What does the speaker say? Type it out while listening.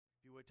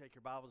would take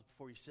your Bibles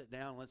before you sit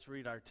down. Let's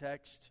read our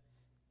text.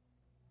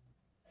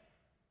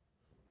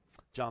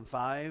 John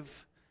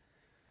 5.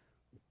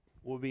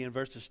 We'll be in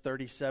verses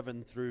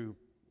 37 through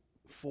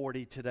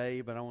 40 today,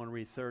 but I want to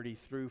read 30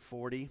 through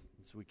 40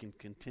 so we can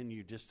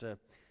continue just to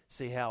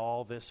see how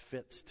all this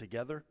fits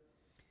together.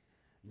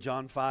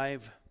 John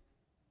 5,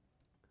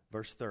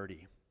 verse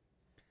 30.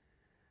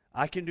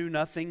 I can do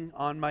nothing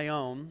on my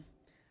own.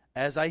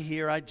 As I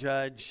hear, I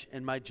judge,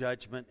 and my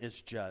judgment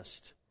is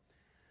just.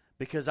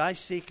 Because I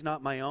seek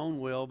not my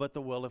own will, but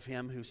the will of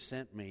him who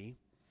sent me.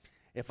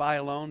 If I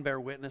alone bear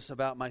witness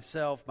about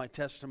myself, my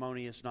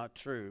testimony is not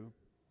true.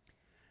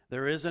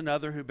 There is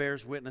another who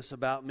bears witness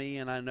about me,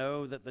 and I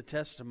know that the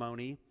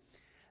testimony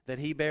that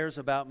he bears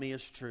about me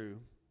is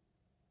true.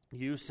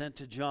 You sent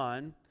to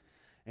John,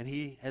 and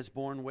he has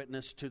borne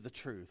witness to the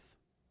truth.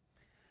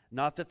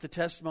 Not that the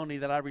testimony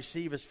that I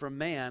receive is from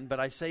man,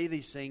 but I say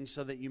these things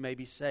so that you may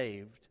be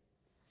saved.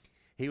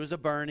 He was a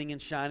burning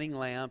and shining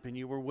lamp, and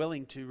you were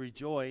willing to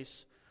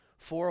rejoice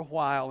for a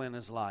while in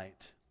his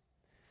light.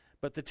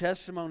 But the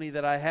testimony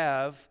that I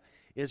have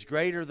is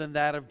greater than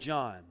that of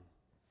John.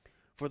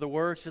 For the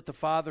works that the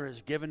Father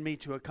has given me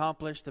to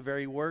accomplish, the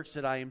very works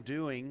that I am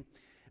doing,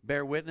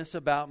 bear witness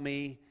about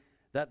me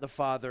that the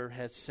Father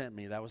has sent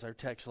me. That was our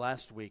text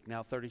last week.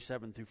 Now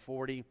 37 through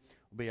 40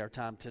 will be our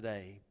time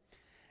today.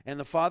 And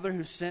the Father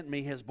who sent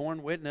me has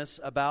borne witness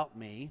about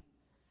me.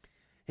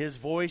 His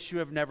voice you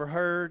have never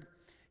heard,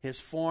 his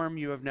form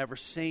you have never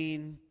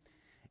seen,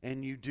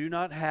 and you do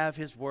not have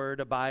his word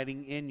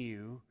abiding in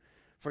you,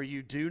 for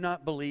you do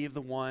not believe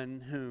the one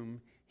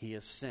whom he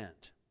has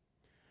sent.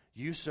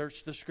 You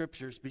search the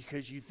Scriptures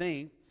because you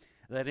think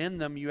that in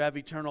them you have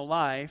eternal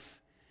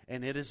life,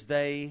 and it is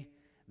they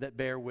that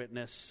bear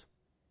witness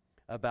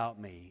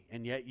about me.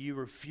 And yet you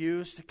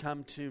refuse to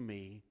come to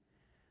me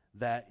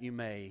that you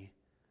may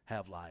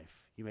have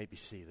life. You may be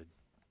seated.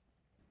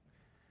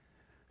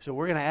 So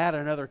we're going to add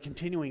another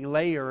continuing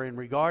layer in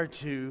regard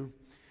to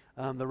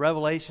the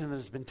revelation that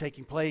has been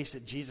taking place,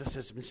 that Jesus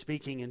has been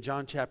speaking in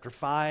John chapter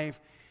 5,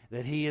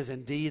 that he is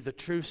indeed the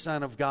true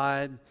Son of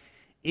God,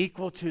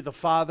 equal to the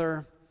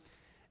Father,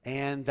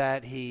 and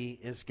that he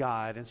is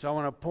God. And so I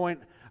want to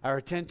point our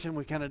attention.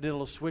 We kind of did a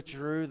little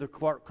switcheroo. The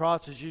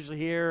cross is usually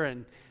here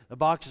and the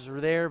boxes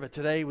are there, but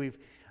today we've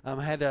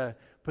had to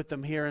put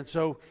them here. And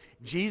so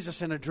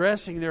Jesus, in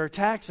addressing their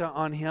attacks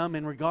on him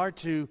in regard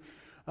to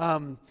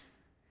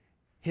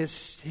his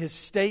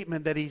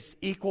statement that he's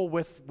equal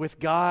with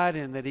God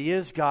and that he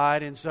is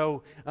God, and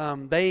so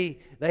they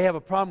have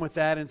a problem with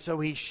that, and so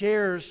he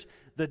shares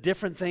the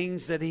different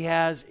things that he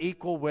has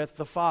equal with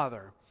the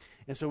Father.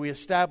 And so we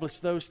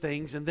established those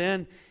things, and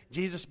then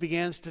Jesus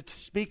begins to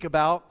speak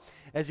about,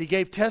 as he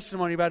gave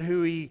testimony about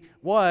who he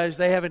was,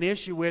 they have an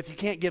issue with, you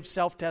can't give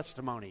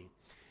self-testimony.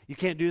 You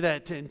can't do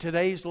that in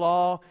today's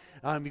law.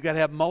 You've got to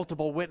have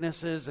multiple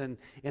witnesses and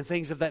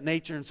things of that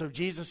nature. And so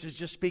Jesus is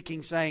just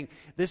speaking, saying,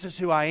 this is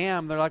who I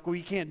am. They're like, well,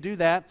 you can't do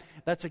that.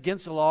 That's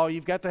against the law.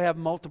 You've got to have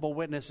multiple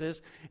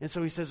witnesses. And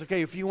so he says,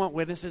 okay, if you want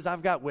witnesses,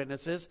 I've got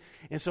witnesses.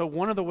 And so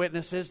one of the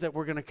witnesses that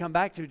we're going to come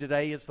back to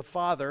today is the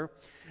Father.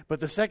 But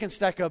the second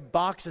stack of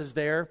boxes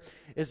there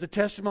is the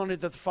testimony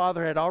that the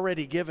Father had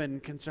already given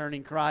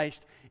concerning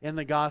Christ in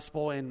the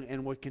gospel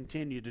and would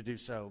continue to do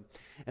so.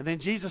 And then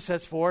Jesus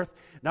sets forth,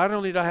 not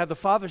only do I have the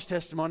Father's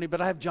testimony, but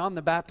I have John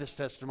the Baptist's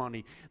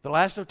testimony. The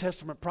last Old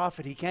Testament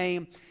prophet, he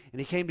came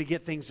to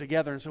get things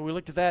together. And so we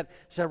looked at that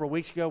several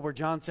weeks ago where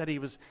John said he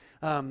was,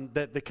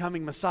 that the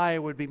coming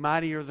Messiah would be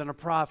mightier than a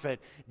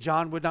prophet.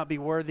 John would not be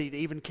worthy to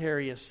even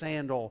carry a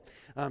sandal.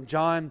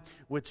 John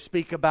would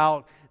speak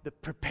about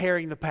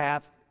preparing the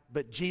path,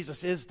 but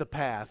Jesus is the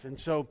path. And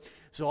so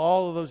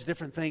all of those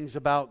different things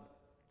about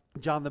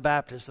John the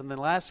Baptist. And then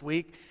last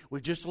week, we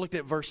just looked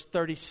at verse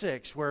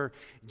 36, where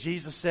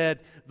Jesus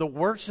said, the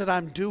works that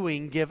I'm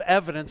doing give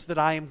evidence that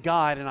I am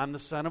God and I'm the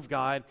Son of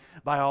God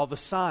by all the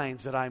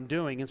signs that I'm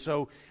doing. And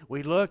so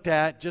we looked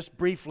at, just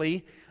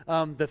briefly,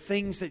 the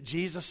things that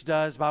Jesus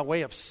does by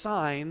way of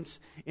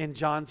signs in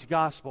John's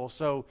gospel.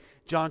 So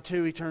John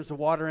 2, he turns the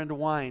water into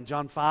wine.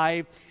 John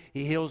 5,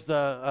 he heals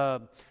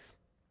the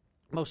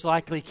most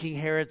likely King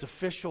Herod's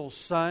official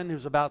son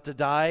who's about to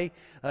die.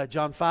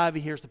 John 5,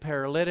 he heals the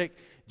paralytic.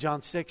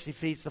 John 6, he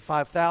feeds the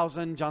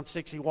 5,000. John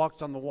 6, he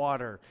walks on the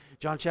water.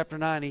 John chapter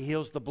 9, he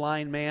heals the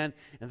blind man.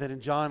 And then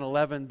in John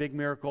 11, big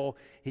miracle,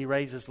 he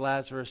raises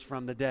Lazarus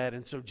from the dead.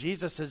 And so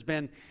Jesus has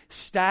been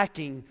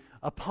stacking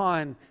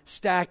upon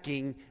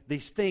stacking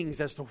these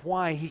things as to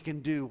why he can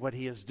do what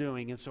he is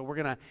doing. And so we're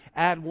going to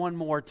add one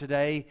more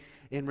today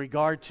in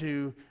regard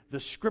to the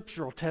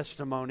scriptural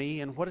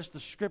testimony and what does the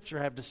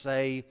Scripture have to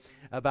say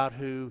about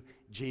who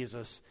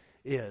Jesus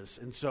is.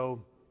 And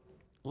so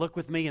look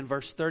with me in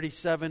verse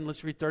 37.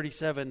 Let's read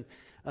 37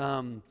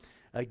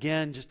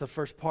 again, just the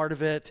first part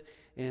of it,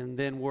 and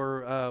then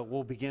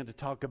we'll begin to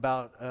talk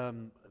about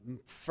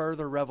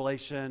further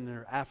revelation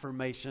or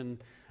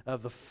affirmation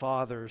of the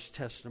Father's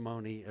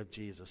testimony of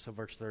Jesus. So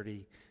verse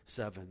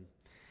 37.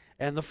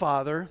 And the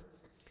Father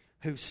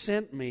who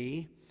sent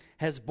me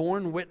has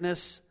borne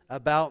witness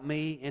about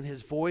me, in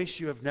his voice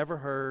you have never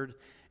heard,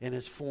 in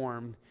His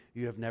form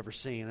you have never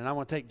seen. And I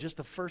want to take just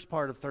the first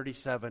part of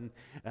 37,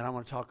 and I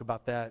want to talk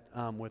about that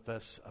with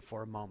us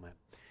for a moment.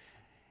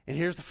 And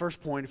here's the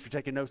first point, if you're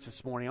taking notes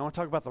this morning. I want to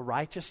talk about the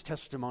righteous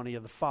testimony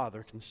of the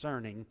Father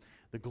concerning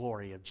the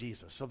glory of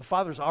Jesus. So the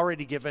Father's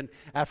already given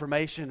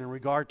affirmation in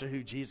regard to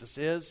who Jesus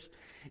is.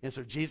 And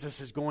so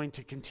Jesus is going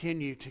to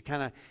continue to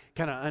kind of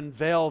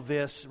unveil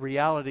this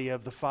reality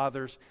of the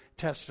Father's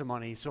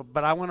testimony.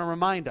 But I want to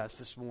remind us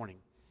this morning,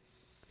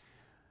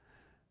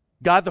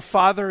 God the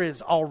Father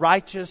is all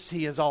righteous.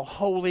 He is all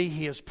holy.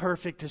 He is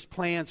perfect. His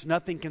plans,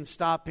 nothing can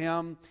stop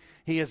Him.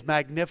 He is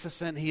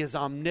magnificent. He is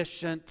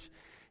omniscient.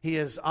 He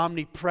is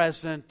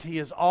omnipresent. He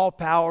is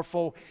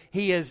all-powerful.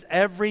 He is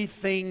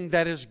everything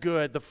that is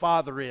good, the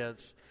Father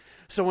is.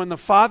 So when the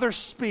Father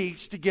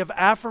speaks to give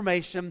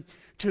affirmation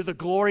to the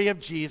glory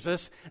of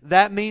Jesus,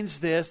 that means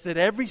this, that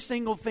every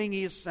single thing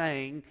He is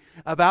saying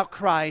about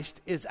Christ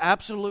is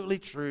absolutely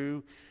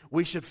true.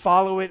 We should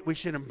follow it. We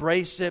should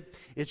embrace it.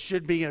 It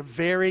should be a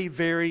very,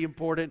 very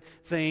important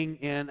thing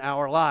in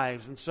our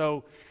lives. And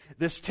so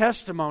this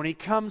testimony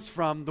comes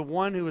from the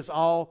one who is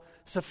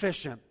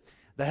all-sufficient,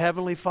 the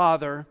Heavenly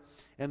Father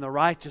and the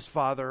righteous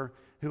Father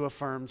who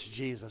affirms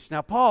Jesus.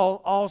 Now,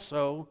 Paul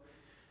also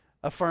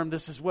affirmed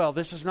this as well.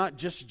 This is not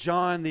just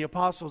John the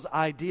Apostle's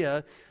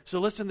idea. So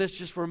listen to this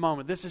just for a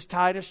moment. This is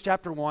Titus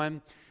chapter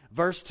 1,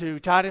 verse 2.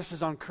 Titus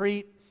is on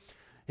Crete.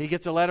 He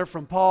gets a letter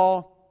from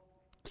Paul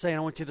saying,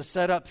 I want you to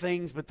set up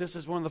things, but this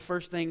is one of the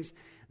first things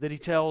that he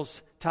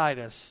tells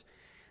Titus,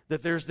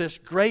 that there's this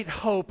great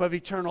hope of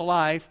eternal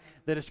life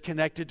that is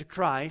connected to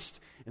Christ.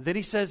 And then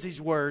he says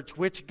these words,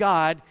 which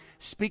God,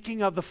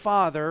 speaking of the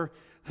Father,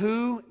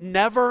 who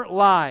never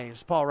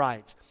lies, Paul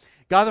writes,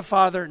 God the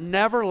Father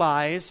never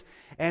lies,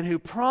 and who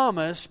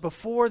promised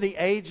before the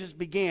ages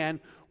began.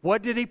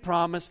 What did He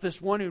promise?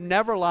 This one who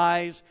never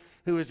lies,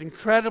 who is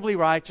incredibly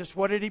righteous.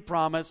 What did He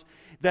promise?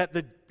 That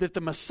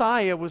the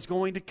Messiah was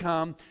going to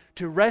come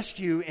to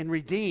rescue and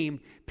redeem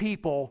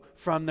people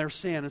from their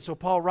sin. And so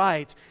Paul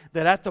writes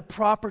that at the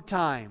proper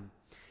time,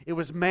 it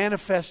was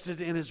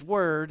manifested in His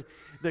Word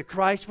that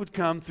Christ would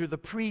come through the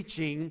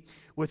preaching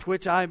with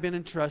which I have been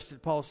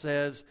entrusted, Paul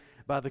says,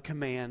 by the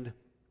command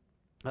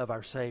of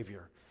our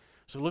Savior.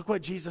 So look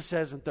what Jesus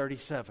says in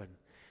 37.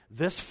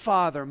 This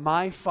Father,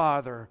 my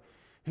Father,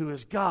 who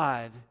is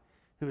God,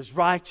 who is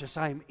righteous,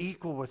 I am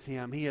equal with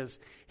Him.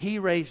 He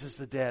raises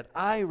the dead.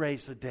 I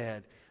raise the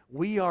dead.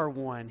 We are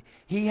one.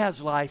 He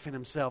has life in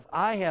Himself.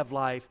 I have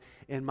life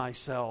in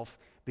myself.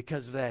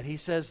 Because of that, He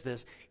says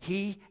this,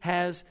 He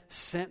has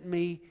sent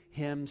me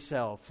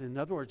Himself. In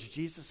other words,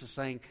 Jesus is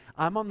saying,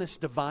 I'm on this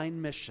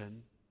divine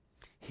mission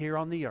here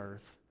on the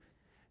earth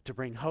to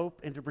bring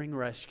hope and to bring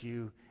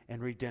rescue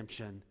and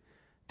redemption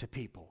to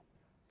people.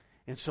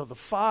 And so the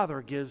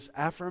Father gives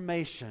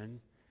affirmation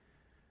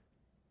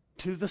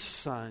to the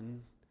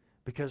Son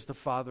because the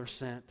Father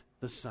sent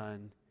the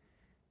Son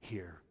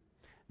here.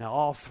 Now,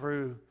 all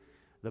through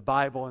the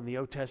Bible and the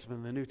Old Testament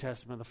and the New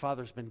Testament, the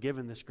Father's been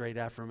given this great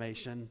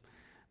affirmation.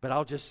 But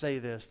I'll just say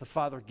this, the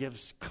Father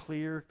gives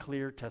clear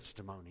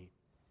testimony.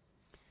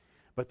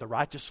 But the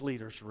righteous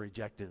leaders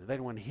rejected it. They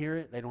don't want to hear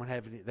it. They don't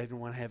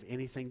want to have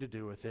anything to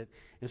do with it.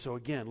 And so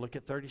again, look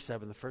at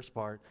 37, the first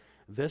part.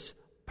 This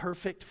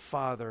perfect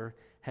Father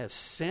has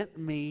sent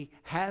me,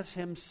 has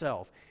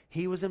Himself.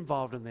 He was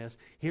involved in this.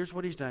 Here's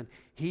what He's done.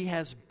 He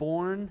has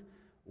borne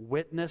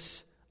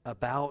witness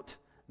about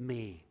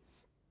me.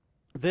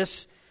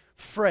 This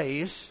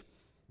phrase,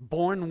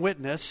 borne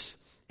witness,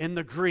 in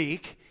the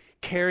Greek,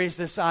 carries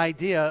this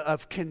idea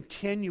of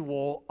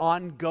continual,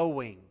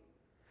 ongoing.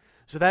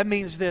 So that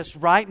means this,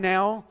 right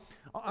now,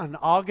 on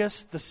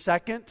August the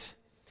 2nd,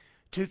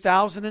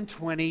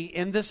 2020,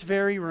 in this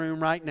very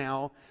room right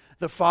now,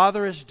 the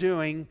Father is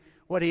doing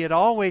what He had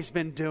always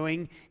been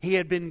doing. He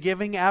had been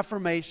giving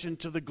affirmation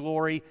to the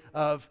glory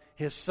of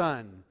His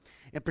Son.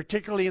 And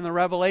particularly in the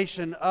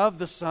revelation of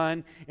the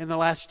Son in the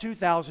last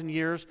 2,000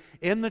 years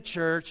in the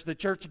church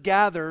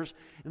gathers,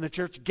 and the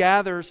church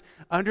gathers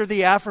under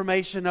the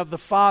affirmation of the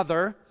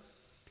Father,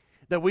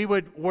 that we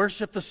would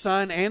worship the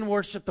Son and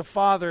worship the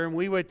Father,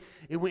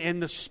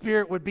 and the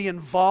Spirit would be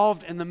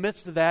involved in the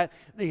midst of that,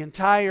 the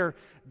entire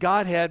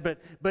Godhead.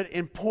 But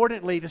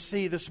importantly to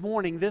see this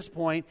morning, this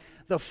point,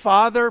 the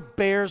Father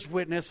bears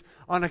witness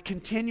on a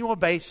continual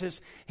basis.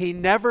 He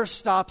never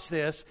stops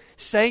this,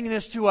 saying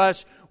this to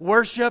us,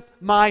 worship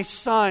my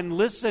Son,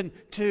 listen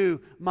to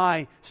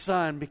my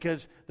Son,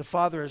 because the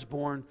Father has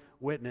borne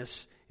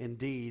witness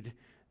indeed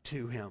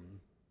to Him.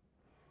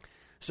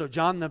 So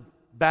John the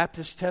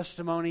Baptist's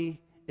testimony,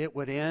 it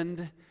would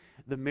end.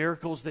 The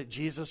miracles that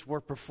Jesus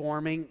were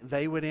performing,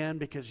 they would end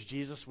because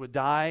Jesus would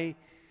die,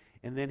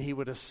 and then He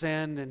would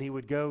ascend and He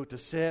would go to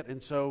sit.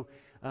 And so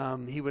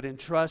He would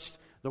entrust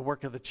the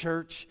work of the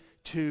church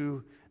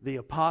to the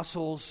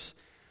apostles.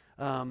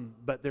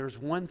 But there's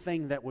one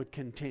thing that would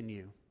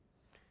continue,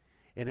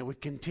 and it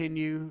would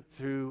continue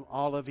through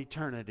all of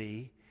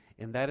eternity,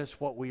 and that is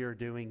what we are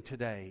doing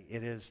today.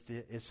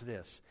 It's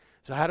this.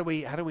 So how do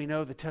we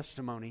know the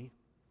testimony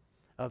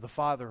of the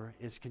Father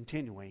is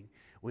continuing.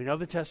 We know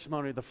the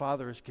testimony of the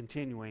Father is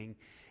continuing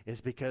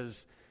is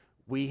because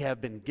we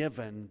have been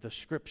given the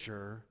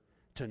Scripture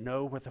to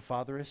know what the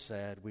Father has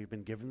said. We've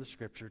been given the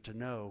Scripture to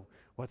know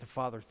what the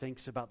Father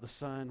thinks about the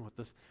Son,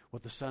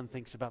 what the Son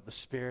thinks about the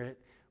Spirit,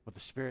 what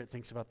the Spirit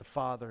thinks about the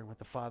Father, and what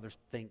the Father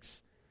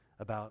thinks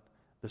about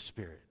the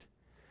Spirit.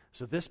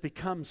 So this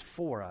becomes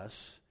for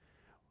us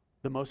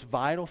the most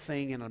vital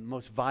thing and the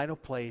most vital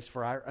place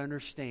for our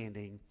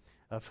understanding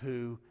of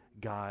who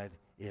God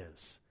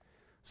is.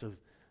 So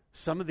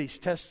some of these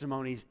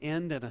testimonies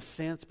end in a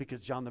sense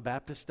because John the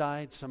Baptist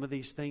died. Some of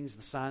these things,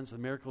 the signs, the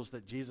miracles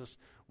that Jesus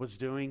was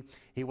doing,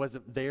 he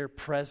wasn't there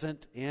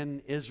present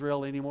in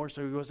Israel anymore,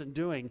 so he wasn't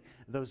doing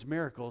those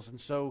miracles. And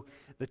so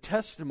the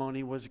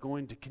testimony was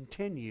going to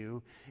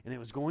continue, and it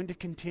was going to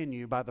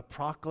continue by the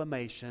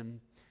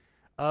proclamation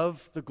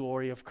of the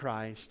glory of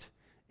Christ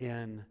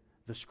in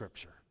the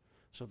Scripture.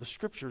 So the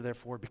Scripture,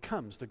 therefore,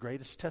 becomes the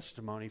greatest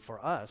testimony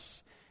for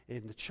us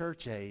in the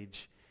church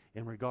age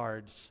in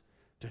regards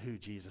to who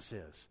Jesus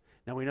is.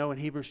 Now we know in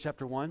Hebrews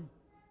chapter 1,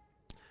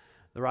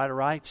 the writer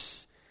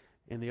writes,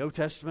 in the Old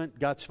Testament,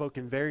 God spoke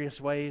in various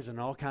ways and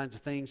all kinds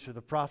of things through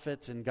the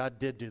prophets, and God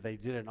they did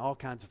it in all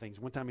kinds of things.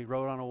 One time he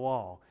wrote on a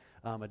wall.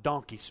 A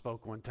donkey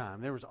spoke one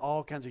time. There was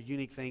all kinds of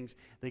unique things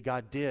that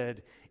God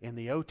did in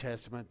the Old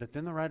Testament. But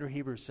then the writer of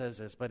Hebrews says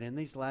this, but in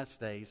these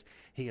last days,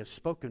 he has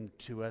spoken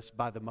to us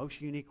by the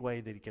most unique way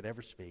that he could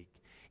ever speak.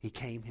 He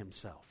came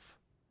himself.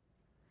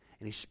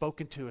 And he's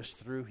spoken to us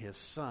through his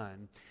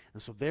Son.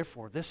 And so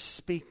therefore, this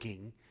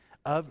speaking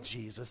of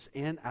Jesus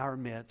in our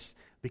midst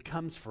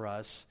becomes for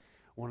us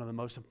one of the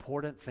most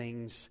important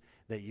things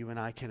that you and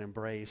I can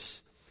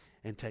embrace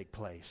and take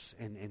place,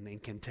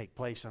 and can take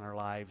place in our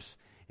lives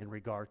in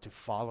regard to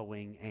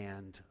following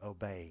and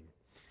obeying.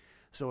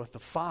 So if the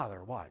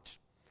Father,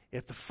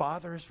 if the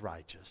Father is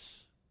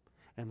righteous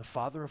and the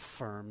Father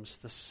affirms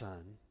the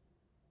Son,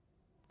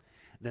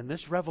 then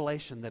this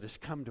revelation that has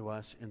come to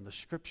us in the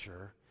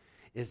Scripture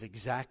is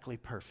exactly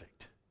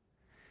perfect.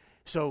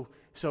 So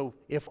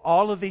if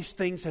all of these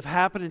things have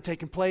happened and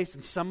taken place,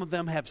 and some of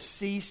them have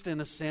ceased in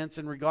a sense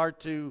in regard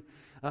to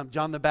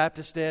John the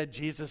Baptist dead,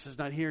 Jesus is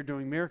not here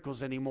doing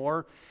miracles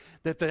anymore,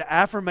 that the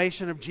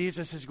affirmation of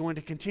Jesus is going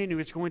to continue.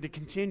 It's going to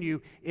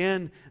continue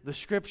in the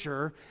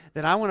Scripture.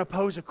 Then I want to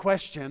pose a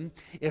question.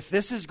 If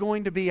this is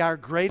going to be our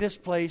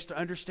greatest place to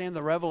understand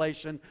the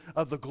revelation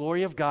of the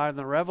glory of God and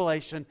the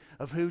revelation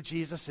of who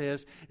Jesus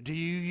is, do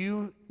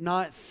you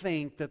not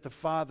think that the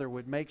Father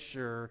would make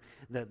sure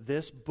that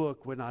this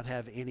book would not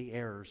have any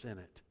errors in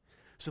it?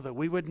 So that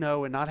we would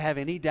know and not have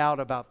any doubt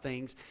about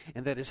things,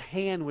 and that his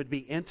hand would be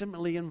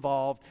intimately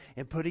involved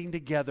in putting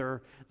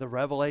together the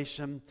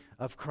revelation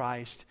of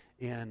Christ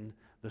in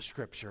the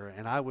Scripture.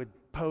 And I would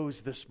pose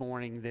this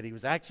morning that he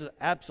was actually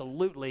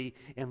absolutely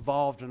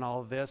involved in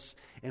all of this,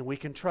 and we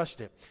can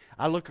trust it.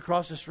 I look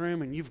across this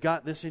room, and you've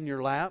got this in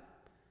your lap,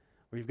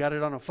 or you've got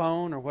it on a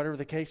phone, or whatever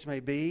the case may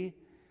be.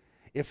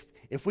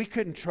 If we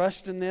couldn't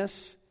trust in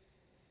this,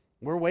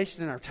 we're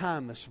wasting our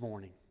time this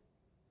morning.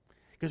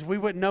 Because we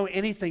wouldn't know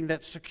anything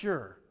that's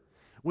secure.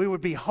 We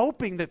would be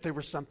hoping that there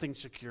was something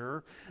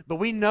secure, but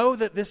we know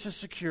that this is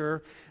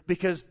secure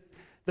because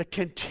the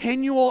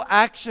continual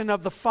action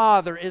of the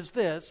Father is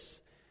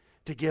this,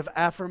 to give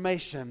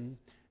affirmation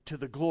to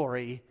the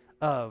glory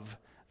of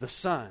the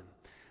Son.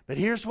 But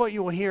here's what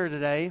you will hear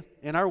today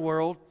in our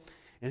world,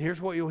 and here's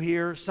what you'll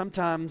hear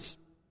sometimes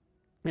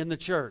in the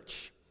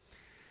church.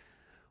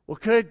 Well,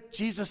 could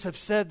Jesus have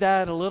said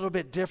that a little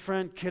bit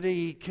different? Could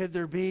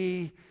there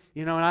be...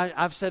 and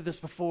I've said this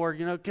before,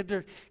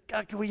 could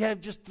we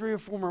have just 3 or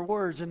 4 more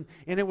words and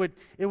it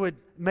would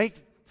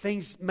make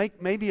things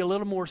make maybe a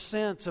little more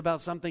sense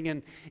about something,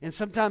 and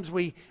sometimes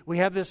we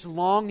have this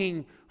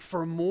longing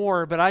for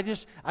more, but I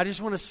just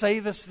want to say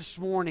this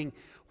morning.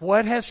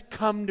 What has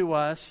come to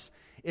us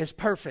is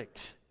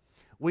perfect.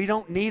 We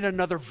don't need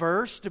another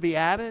verse to be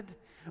added.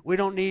 We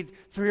don't need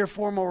 3 or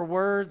 4 more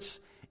words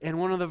in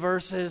one of the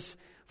verses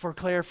for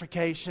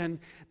clarification,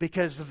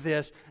 because of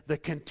this, the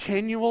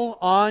continual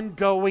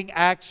ongoing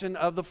action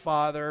of the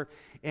Father,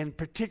 and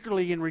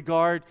particularly in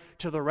regard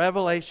to the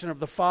revelation of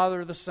the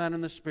Father, the Son,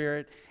 and the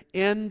Spirit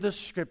in the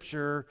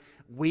Scripture.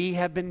 We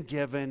have been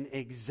given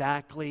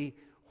exactly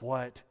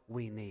what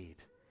we need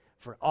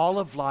for all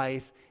of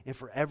life and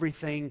for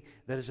everything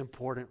that is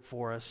important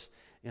for us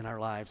in our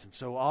lives. And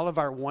so all of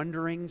our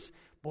wonderings,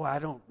 boy, I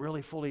don't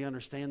really fully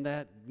understand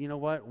that. You know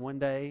what? One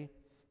day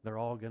they're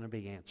all going to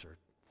be answered.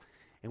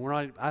 And we're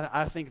not.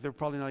 I think they're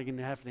probably not going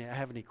to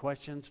have any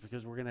questions,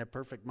 because we're going to have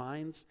perfect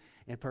minds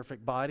and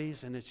perfect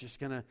bodies, and it's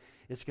going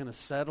to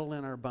settle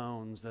in our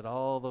bones that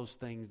all those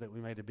things that we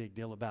made a big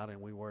deal about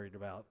and we worried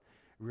about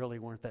really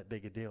weren't that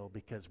big a deal,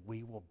 because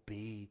we will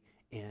be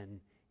in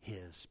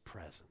His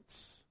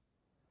presence,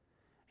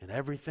 and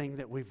everything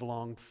that we've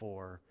longed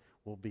for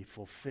will be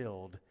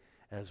fulfilled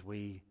as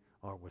we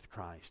are with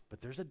Christ.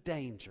 But there's a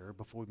danger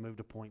before we move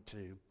to point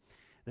 2.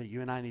 That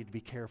you and I need to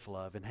be careful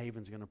of, and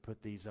Haven's going to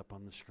put these up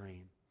on the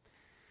screen.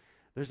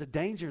 There's a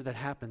danger that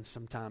happens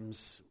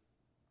sometimes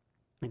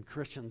in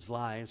Christians'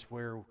 lives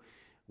where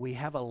we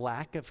have a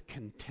lack of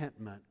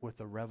contentment with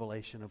the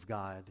revelation of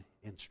God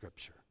in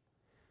Scripture.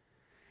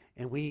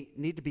 And we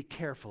need to be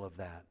careful of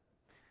that.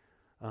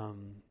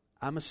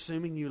 I'm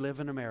assuming you live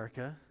in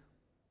America.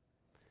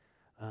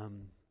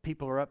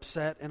 People are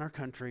upset in our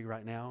country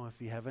right now,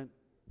 if you haven't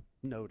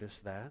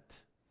noticed that.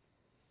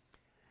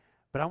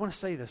 But I want to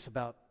say this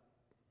about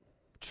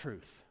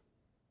truth.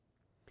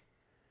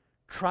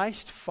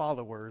 Christ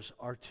followers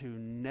are to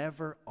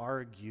never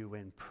argue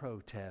and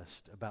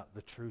protest about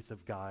the truth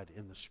of God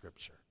in the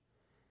Scripture.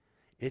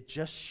 It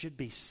just should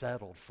be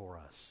settled for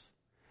us.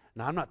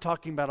 Now, I'm not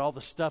talking about all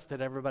the stuff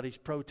that everybody's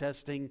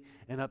protesting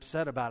and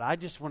upset about. I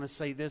just want to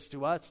say this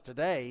to us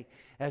today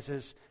as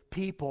His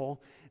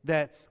people,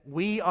 that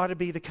we ought to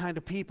be the kind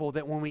of people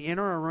that when we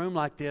enter a room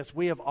like this,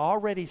 we have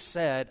already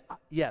said,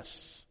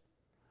 yes.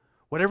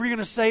 Whatever you're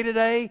going to say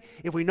today,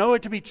 if we know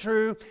it to be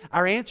true,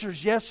 our answer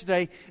is yes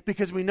today,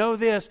 because we know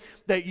this,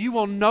 that you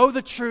will know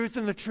the truth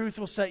and the truth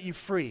will set you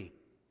free.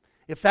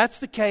 If that's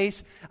the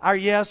case, our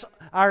yes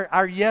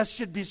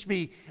should just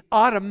be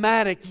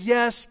automatic.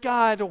 Yes,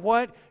 God, to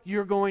what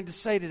you're going to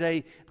say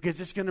today, because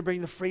it's going to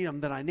bring the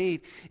freedom that I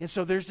need. And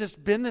so there's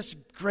just been this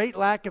great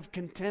lack of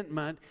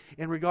contentment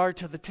in regard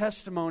to the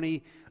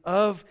testimony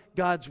of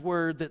God's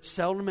Word that's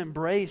seldom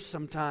embraced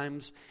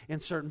sometimes in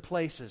certain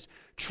places.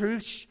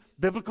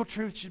 Biblical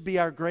truth should be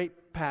our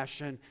great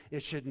passion.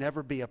 It should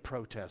never be a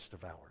protest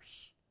of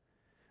ours.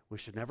 We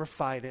should never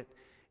fight it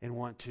and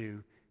want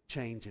to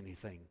change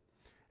anything.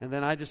 And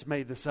then I just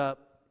made this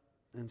up,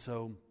 and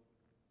so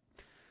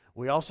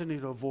we also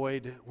need to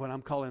avoid what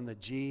I'm calling the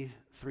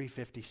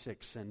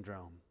G356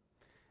 syndrome.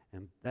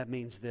 And that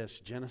means this,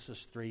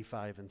 Genesis 3,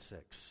 5, and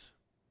 6.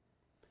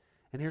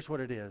 And here's what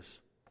it is.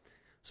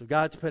 So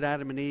God's put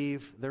Adam and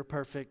Eve, they're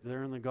perfect,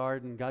 they're in the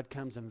garden, God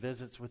comes and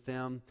visits with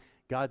them.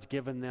 God's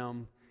given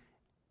them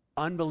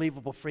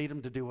unbelievable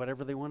freedom to do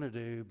whatever they want to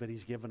do, but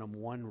He's given them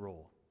one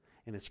rule.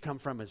 And it's come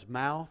from His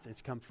mouth,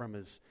 it's come from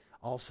His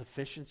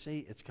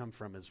all-sufficiency, it's come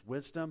from His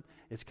wisdom,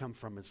 it's come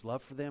from His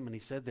love for them. And He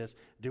said this,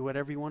 do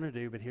whatever you want to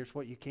do, but here's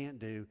what you can't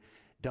do.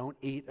 Don't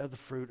eat of the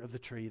fruit of the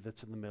tree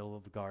that's in the middle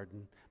of the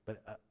garden,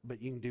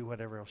 but you can do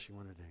whatever else you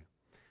want to do.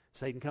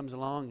 Satan comes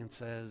along and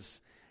says,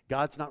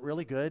 God's not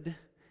really good.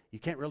 You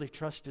can't really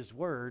trust His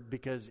word,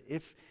 because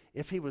if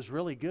He was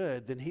really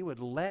good, then He would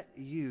let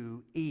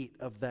you eat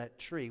of that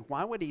tree.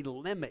 Why would He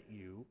limit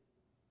you?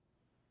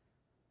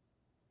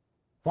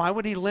 Why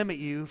would He limit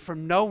you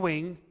from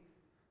knowing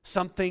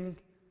something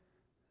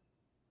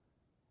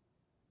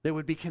that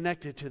would be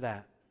connected to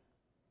that?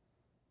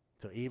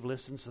 So Eve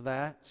listens to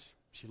that.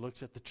 She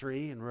looks at the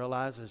tree and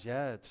realizes,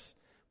 it's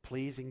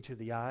pleasing to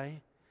the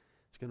eye.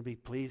 It's going to be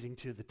pleasing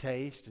to the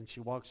taste. And she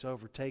walks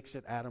over, takes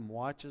it. Adam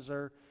watches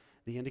her.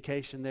 The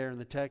indication there in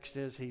the text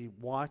is he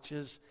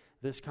watches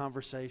this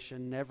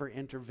conversation, never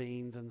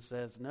intervenes, and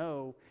says,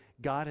 no,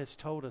 God has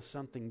told us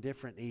something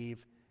different,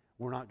 Eve.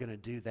 We're not going to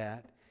do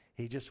that.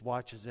 He just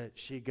watches it.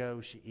 She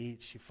goes, she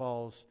eats, she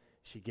falls,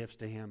 she gives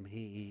to him,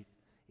 he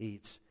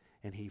eats,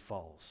 and he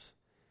falls.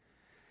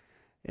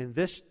 And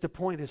the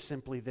point is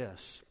simply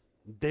this.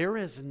 There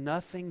is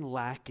nothing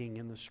lacking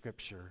in the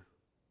Scripture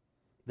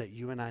that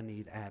you and I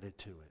need added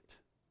to it.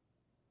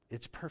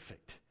 It's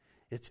perfect.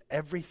 It's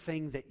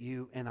everything that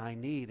you and I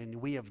need.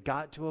 And we have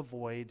got to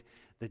avoid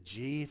the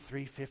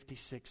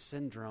G356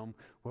 syndrome,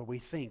 where we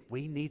think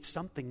we need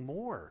something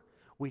more.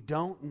 We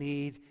don't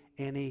need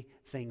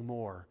anything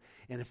more.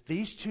 And if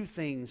these two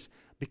things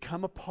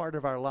become a part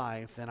of our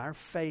life, then our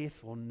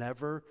faith will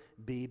never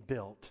be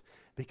built,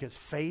 because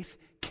faith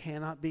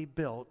cannot be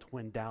built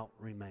when doubt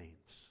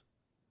remains.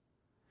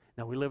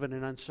 Now, we live in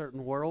an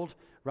uncertain world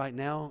right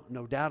now,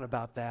 no doubt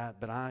about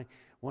that, but I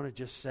want to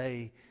just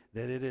say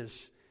that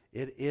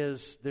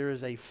there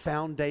is a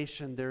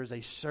foundation, there is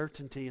a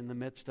certainty in the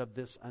midst of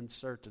this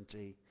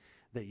uncertainty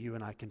that you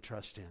and I can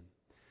trust in.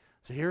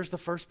 So here's the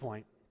first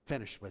point,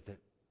 finished with it.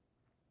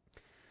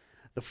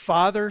 The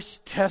Father's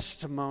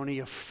testimony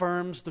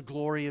affirms the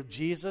glory of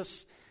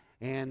Jesus,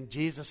 and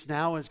Jesus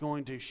now is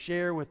going to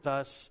share with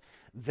us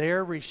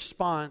their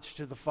response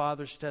to the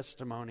Father's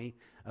testimony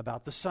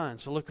about the Son.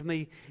 So look with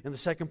me in the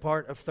second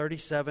part of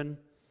 37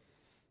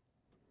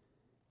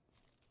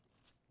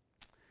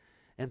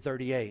 and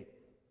 38.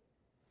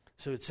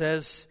 So it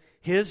says,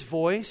 His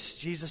voice,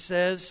 Jesus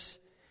says,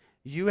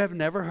 you have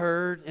never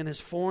heard, and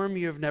His form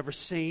you have never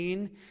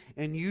seen,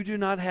 and you do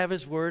not have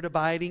His word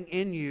abiding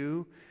in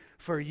you,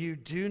 for you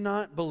do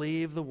not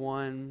believe the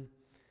one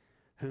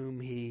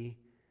whom He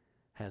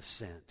has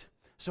sent.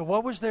 So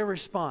what was their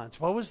response?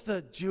 What was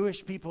the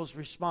Jewish people's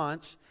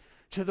response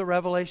to the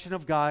revelation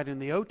of God in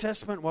the Old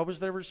Testament? What was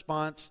their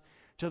response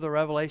to the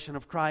revelation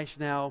of Christ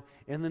now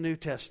in the New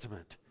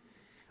Testament?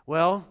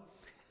 Well,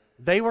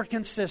 they were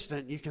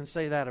consistent. You can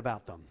say that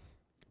about them.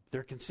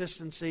 Their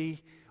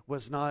consistency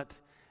was not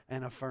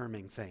an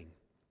affirming thing.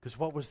 Because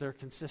what was their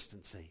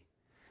consistency?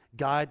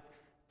 God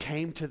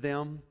came to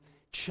them,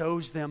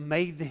 chose them,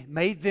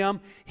 made them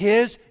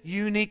His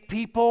unique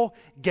people,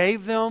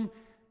 gave them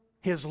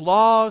His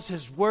laws,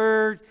 His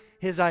word,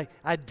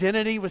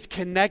 identity was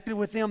connected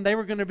with them. They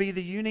were going to be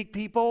the unique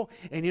people.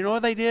 And you know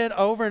what they did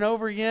over and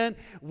over again?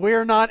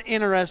 We're not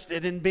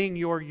interested in being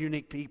your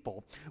unique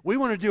people. We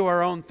want to do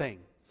our own thing.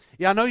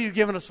 Yeah, I know you've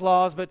given us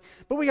laws, but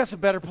we got some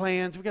better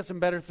plans. We got some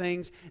better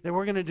things that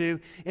we're going to do.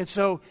 And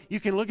so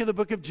you can look at the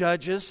book of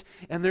Judges,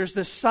 and there's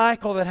this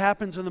cycle that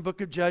happens in the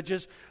book of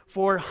Judges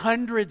for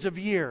hundreds of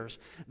years.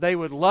 They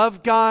would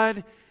love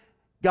God.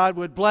 God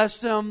would bless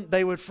them.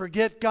 They would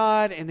forget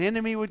God. An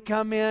enemy would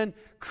come in,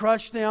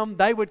 crush them.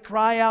 They would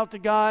cry out to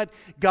God.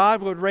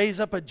 God would raise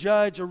up a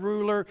judge, a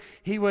ruler.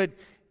 He would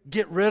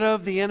get rid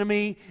of the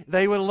enemy.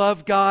 They would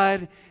love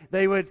God.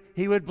 He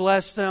would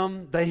bless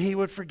them. He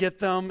would forget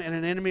them, and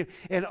an enemy.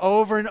 And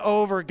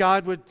over,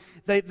 God would.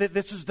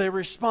 This is their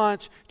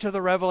response to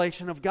the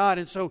revelation of God.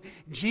 And so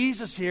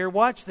Jesus here,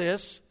 watch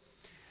this.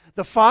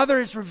 The Father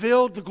has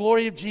revealed the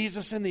glory of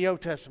Jesus in the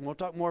Old Testament. We'll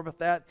talk more about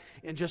that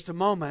in just a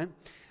moment.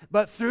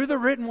 But through the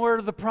written word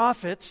of the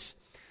prophets,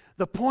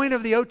 the point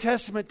of the Old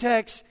Testament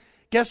text,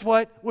 guess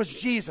what, was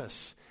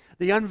Jesus.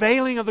 The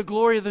unveiling of the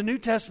glory of the New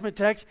Testament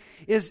text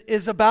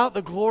is about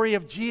the glory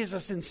of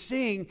Jesus and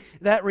seeing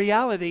that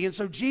reality. And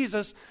so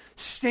Jesus,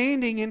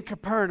 standing in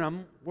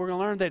Capernaum, we're going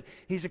to learn that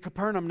he's at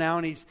Capernaum now,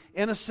 and he's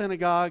in a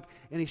synagogue,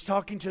 and he's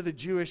talking to the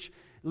Jewish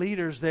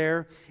leaders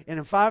there. And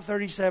in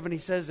 5:37, he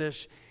says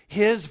this,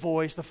 his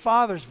voice, the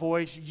Father's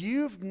voice,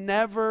 you've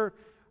never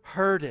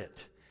heard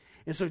it.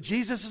 And so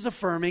Jesus is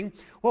affirming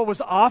what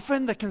was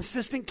often the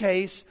consistent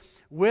case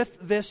with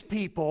this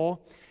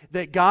people,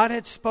 that God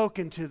had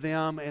spoken to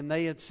them and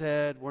they had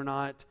said, we're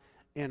not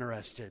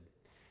interested.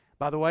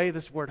 By the way,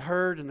 this word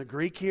heard in the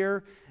Greek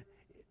here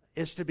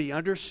is to be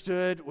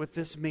understood with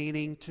this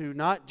meaning to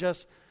not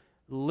just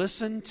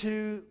listen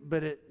to,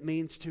 but it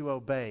means to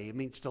obey. It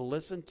means to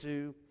listen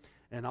to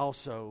and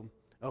also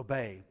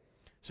obey.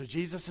 So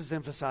Jesus is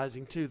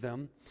emphasizing to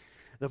them,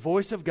 the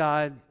voice of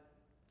God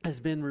has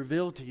been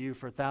revealed to you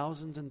for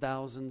thousands and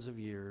thousands of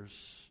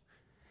years.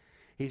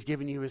 He's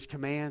given you His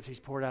commands. He's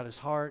poured out His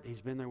heart.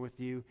 He's been there with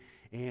you.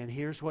 And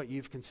here's what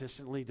you've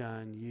consistently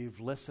done. You've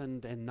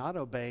listened and not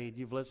obeyed.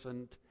 You've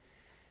listened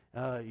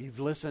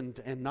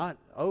and not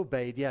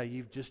obeyed. Yeah,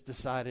 you've just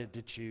decided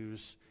to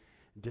choose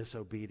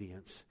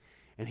disobedience.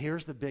 And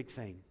here's the big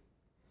thing.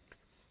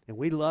 And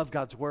we love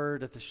God's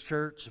Word at this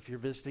church. If you're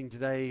visiting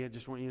today, I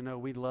just want you to know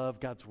we love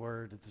God's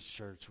Word at this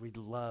church. We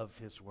love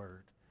His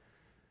Word.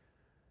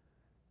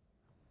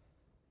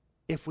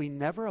 If we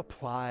never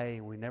apply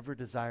and we never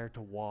desire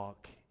to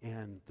walk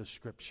in the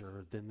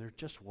Scripture, then they're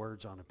just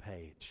words on a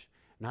page.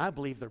 Now, I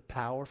believe they're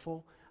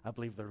powerful, I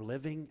believe they're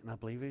living, and I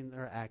believe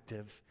they're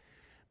active,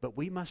 but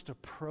we must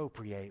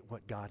appropriate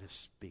what God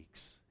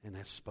speaks and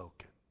has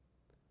spoken.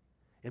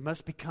 It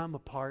must become a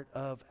part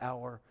of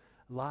our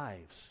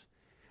lives.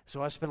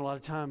 So I spend a lot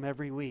of time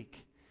every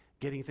week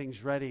getting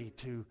things ready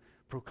to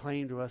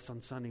proclaim to us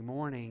on Sunday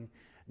morning,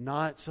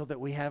 not so that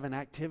we have an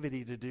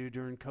activity to do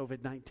during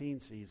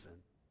COVID-19 season.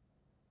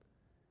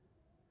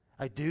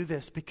 I do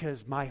this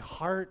because my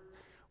heart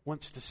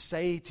wants to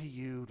say to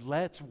you,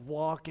 let's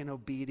walk in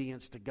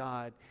obedience to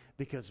God,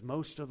 because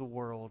most of the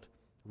world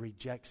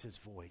rejects His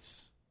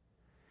voice.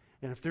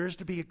 And if there is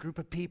to be a group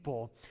of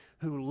people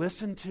who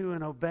listen to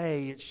and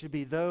obey, it should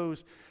be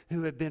those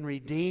who have been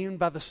redeemed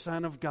by the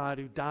Son of God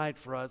who died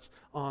for us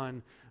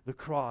on the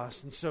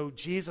cross. And so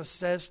Jesus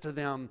says to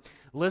them,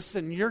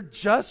 listen, you're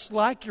just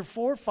like your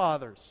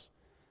forefathers.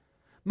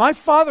 My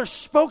Father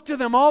spoke to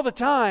them all the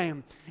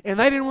time, and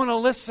they didn't want to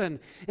listen.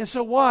 And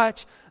so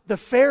watch, the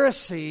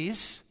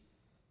Pharisees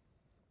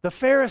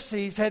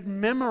had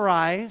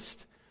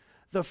memorized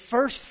the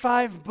first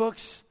 5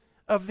 books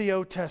of the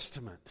Old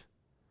Testament.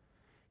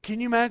 Can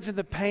you imagine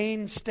the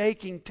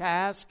painstaking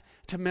task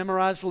to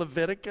memorize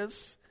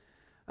Leviticus?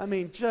 I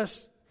mean,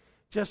 just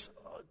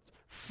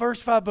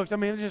first 5 books. I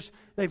mean,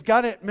 they've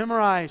got it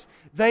memorized.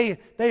 They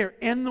are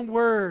in the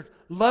Word,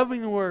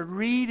 loving the Word,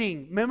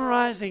 reading,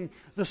 memorizing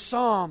the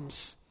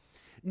Psalms,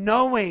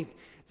 knowing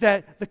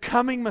that the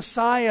coming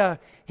Messiah,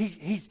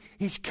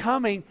 he's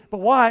coming. But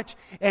watch,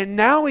 and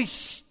now He's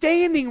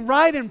standing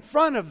right in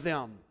front of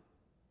them.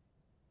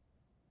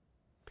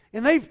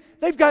 And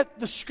they've got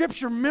the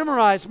Scripture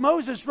memorized.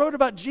 Moses wrote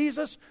about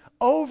Jesus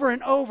over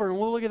and over, and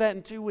we'll look at that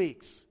in 2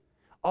 weeks.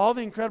 All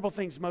the incredible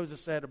things Moses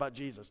said about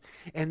Jesus.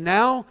 And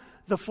now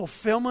the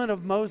fulfillment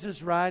of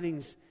Moses'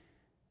 writings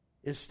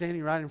is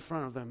standing right in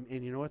front of them.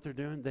 And you know what they're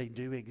doing? They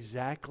do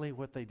exactly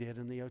what they did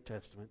in the Old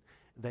Testament.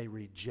 They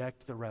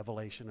reject the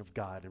revelation of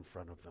God in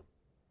front of them.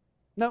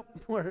 No,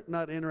 we're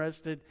not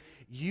interested.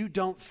 You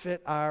don't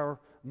fit our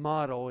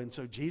model. And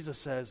so Jesus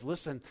says,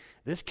 listen,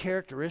 this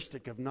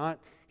characteristic of not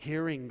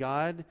hearing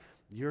God,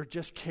 you're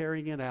just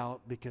carrying it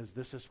out because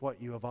this is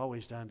what you have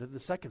always done. And the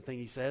second thing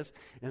He says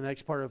in the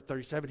next part of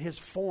 37, His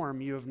form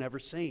you have never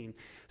seen.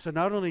 So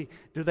not only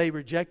do they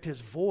reject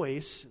His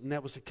voice, and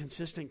that was a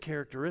consistent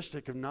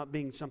characteristic of not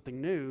being something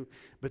new,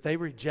 but they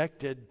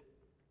rejected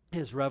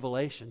His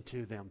revelation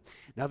to them.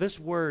 Now this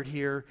word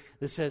here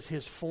that says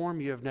His form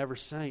you have never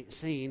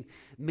seen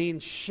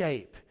means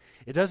shape.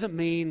 It doesn't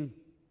mean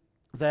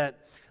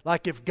that,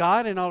 like, if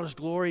God in all His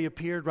glory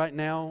appeared right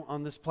now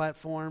on this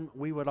platform,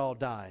 we would all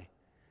die.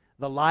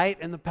 The light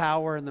and the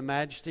power and the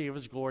majesty of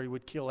His glory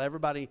would kill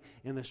everybody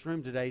in this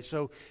room today.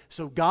 So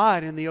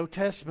God in the Old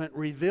Testament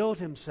revealed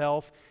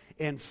Himself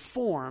in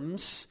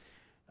forms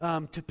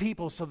to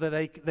people so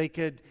that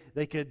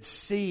they could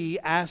see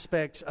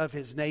aspects of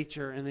His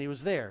nature, and He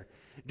was there.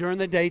 During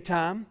the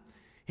daytime,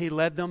 He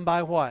led them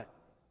by what?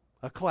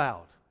 A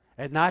cloud.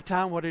 At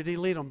nighttime, what did He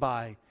lead them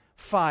by?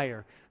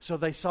 Fire. So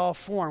they saw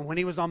form.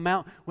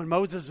 When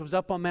Moses was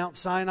up on Mount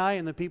Sinai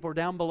and the people were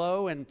down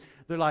below and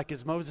they're like,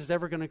 is Moses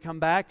ever going to come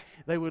back?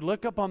 They would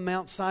look up on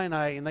Mount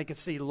Sinai and they could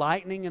see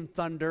lightning and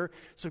thunder.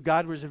 So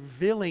God was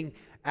revealing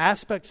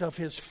aspects of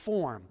His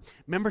form.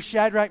 Remember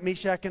Shadrach,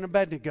 Meshach, and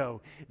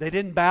Abednego? They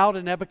didn't bow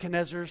to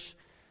Nebuchadnezzar's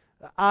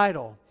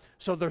idol.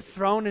 So they're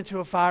thrown into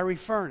a fiery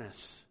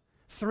furnace.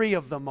 3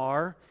 of them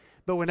are.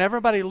 But when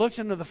everybody looks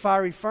into the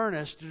fiery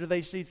furnace, do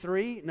they see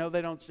 3? No,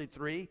 they don't see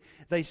 3.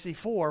 They see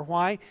 4.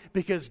 Why?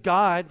 Because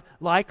God,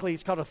 likely,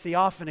 it's called a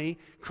theophany.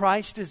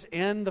 Christ is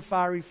in the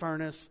fiery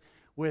furnace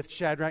with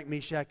Shadrach,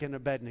 Meshach, and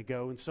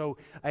Abednego. And so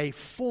a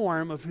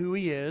form of who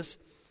He is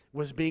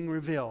was being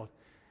revealed.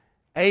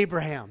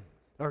 Jacob.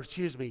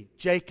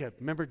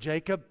 Remember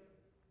Jacob?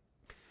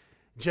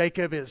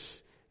 Jacob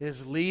is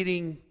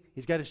leading.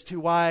 He's got his 2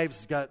 wives.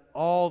 He's got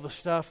all the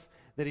stuff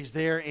that he's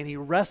there. And he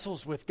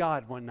wrestles with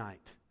God one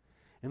night.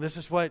 And this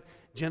is what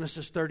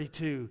Genesis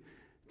 32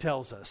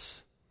 tells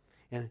us.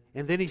 And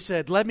then he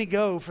said, let me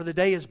go, for the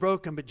day is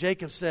broken. But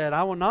Jacob said,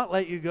 I will not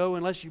let you go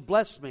unless you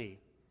bless me.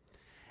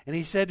 And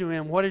he said to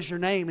him, what is your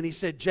name? And he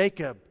said,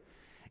 Jacob.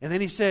 And then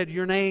he said,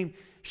 your name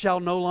shall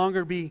no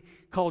longer be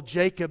called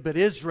Jacob, but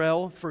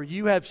Israel, for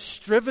you have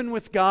striven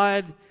with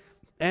God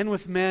and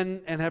with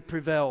men and have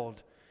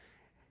prevailed.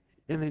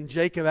 And then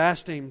Jacob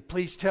asked him,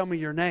 please tell me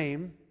your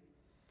name.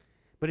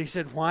 But he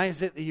said, why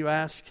is it that you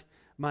ask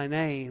my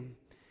name?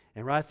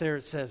 And right there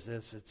it says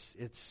this,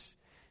 it's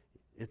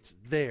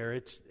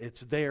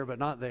there but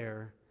not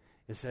there.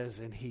 It says,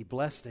 and he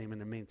blessed him,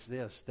 and it means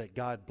this, that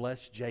God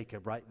blessed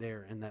Jacob right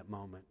there in that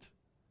moment.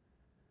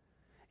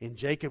 And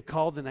Jacob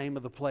called the name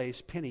of the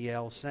place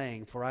Peniel,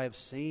 saying, for I have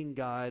seen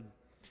God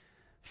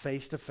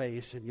face to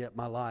face, and yet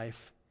my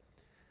life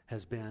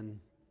has been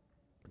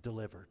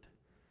delivered.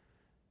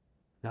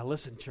 Now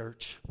listen,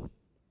 church,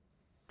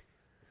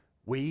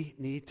 we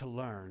need to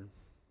learn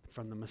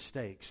from the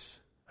mistakes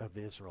of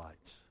the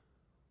Israelites.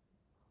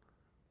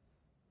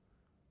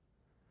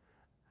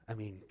 I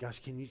mean, gosh,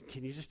 can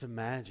you just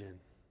imagine?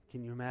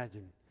 Can you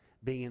imagine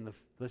being in the,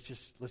 let's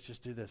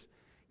just do this.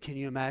 Can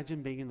you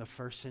imagine being in the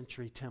first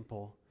century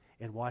temple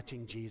and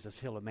watching Jesus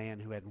heal a man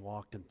who hadn't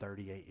walked in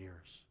 38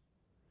 years?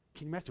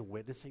 Can you imagine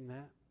witnessing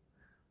that?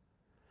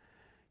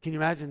 Can you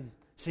imagine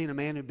seeing a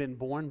man who'd been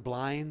born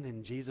blind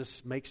and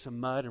Jesus makes some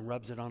mud and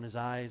rubs it on his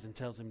eyes and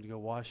tells him to go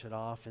wash it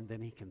off and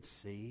then he can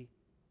see?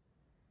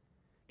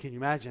 Can you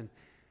imagine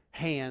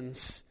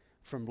hands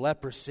from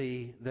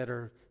leprosy that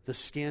are the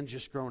skin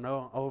just grown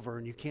over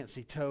and you can't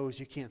see toes,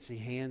 you can't see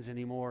hands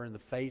anymore, and the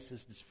face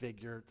is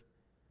disfigured,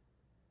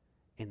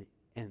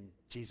 and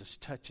Jesus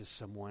touches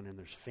someone and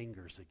there's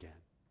fingers again.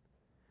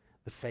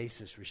 The face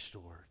is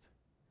restored.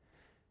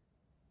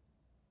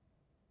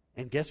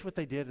 And guess what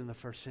they did in the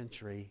first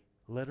century?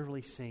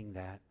 Literally seeing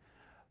that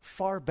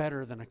far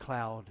better than a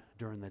cloud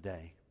during the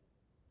day.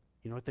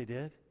 You know what they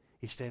did?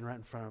 He's standing right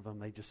in front of them.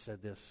 They just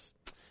said this,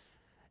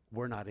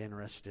 we're not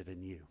interested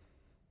in you.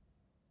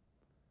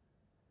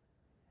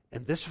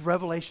 And this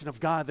revelation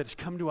of God that has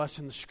come to us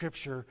in the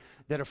Scripture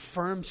that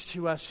affirms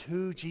to us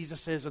who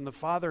Jesus is, and the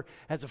Father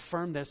has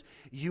affirmed this,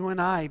 you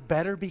and I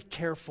better be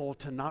careful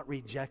to not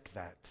reject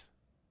that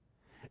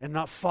and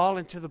not fall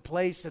into the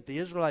place that the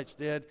Israelites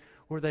did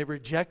where they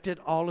rejected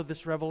all of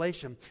this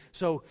revelation.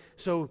 So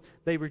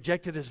they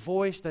rejected His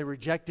voice, they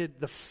rejected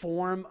the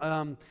form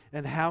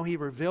and how He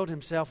revealed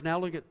Himself. Now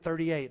look at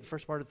 38, the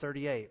first part of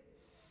 38.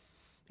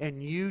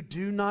 And you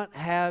do not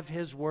have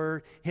His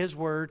word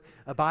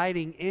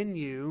abiding in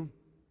you,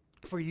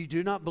 for you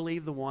do not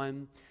believe the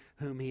one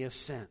whom He has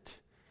sent.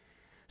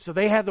 So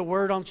they had the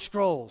Word on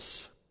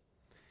scrolls.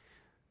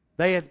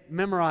 They had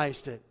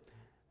memorized it.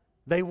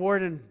 They wore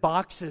it in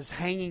boxes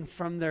hanging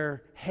from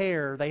their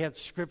hair. They had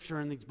Scripture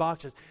in these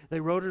boxes. They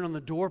wrote it on the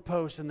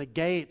doorposts and the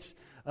gates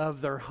of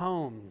their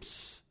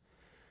homes.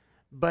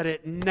 But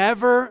it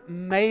never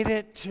made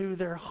it to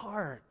their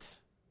heart.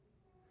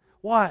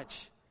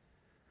 Watch.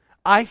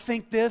 I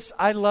think this,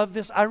 I love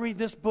this, I read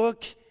this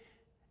book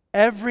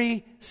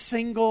every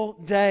single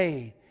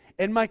day.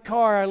 In my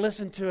car, I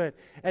listen to it.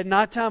 At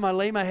nighttime, I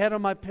lay my head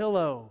on my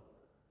pillow.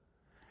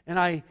 And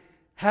I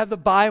have the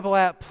Bible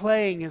app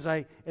playing as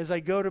I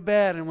go to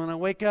bed. And when I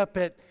wake up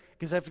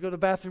because I have to go to the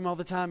bathroom all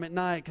the time at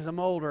night because I'm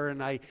older,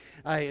 and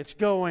it's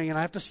going and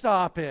I have to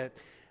stop it.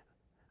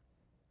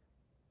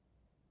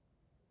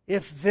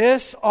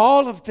 If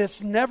all of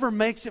this never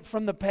makes it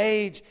from the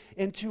page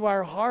into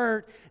our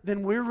heart,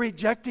 then we're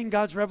rejecting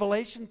God's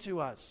revelation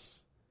to us.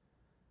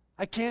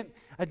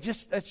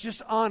 That's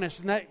just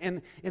honest.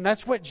 And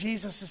that's what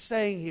Jesus is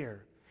saying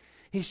here.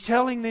 He's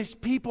telling these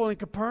people in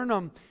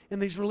Capernaum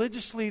and these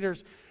religious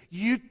leaders,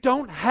 you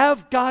don't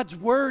have God's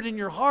word in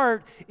your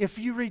heart if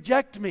you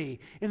reject me.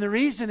 And the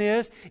reason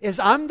is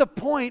I'm the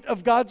point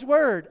of God's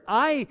word.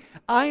 I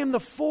am the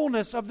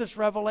fullness of this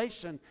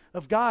revelation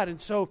of God.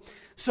 And so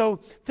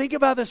think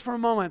about this for a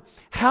moment.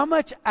 How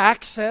much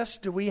access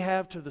do we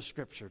have to the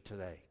Scripture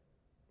today?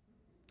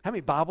 How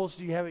many Bibles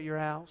do you have at your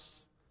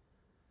house?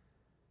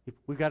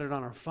 We've got it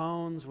on our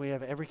phones. We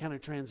have every kind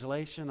of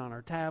translation on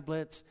our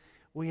tablets.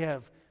 We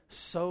have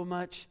so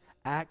much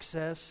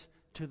access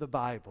to the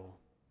Bible.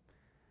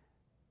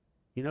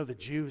 You know, the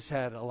Jews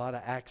had a lot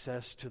of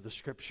access to the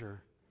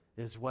Scripture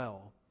as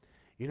well.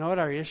 You know what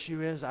our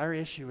issue is? Our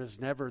issue is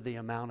never the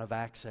amount of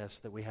access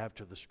that we have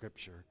to the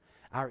Scripture.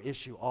 Our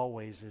issue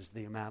always is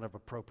the amount of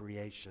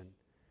appropriation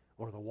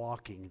or the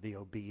walking, the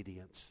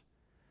obedience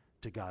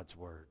to God's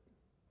Word.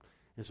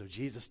 And so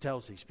Jesus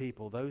tells these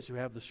people, those who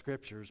have the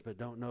Scriptures but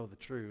don't know the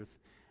truth,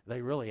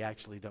 they really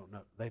actually don't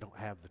know. They don't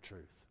have the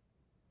truth.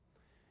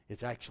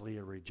 It's actually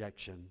a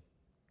rejection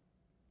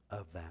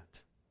of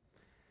that.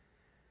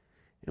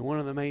 And one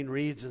of the main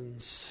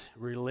reasons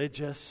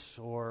religious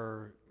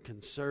or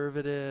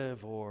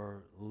conservative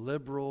or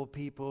liberal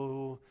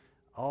people,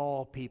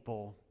 all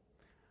people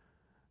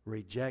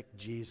reject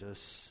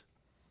Jesus,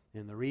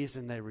 and the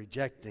reason they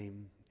reject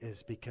Him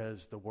is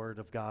because the Word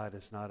of God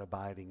is not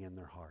abiding in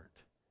their heart.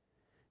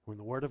 When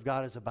the Word of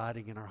God is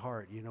abiding in our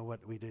heart, you know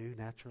what we do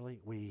naturally?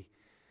 We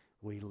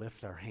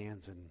lift our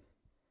hands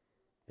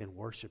and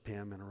worship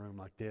Him in a room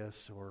like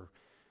this, or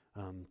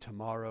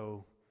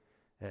tomorrow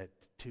at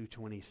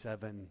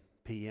 2:27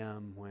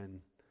 p.m.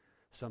 when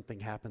something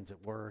happens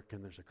at work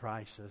and there's a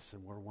crisis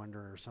and we're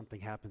wondering, or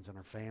something happens in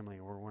our family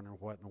and we're wondering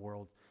what in the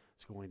world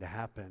is going to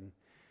happen,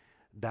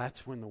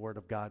 that's when the Word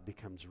of God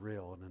becomes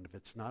real. And if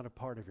it's not a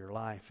part of your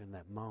life in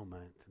that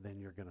moment, then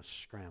you're going to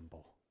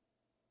scramble.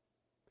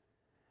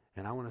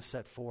 And I want to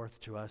set forth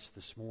to us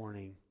this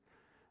morning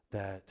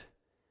that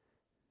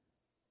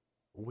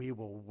we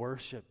will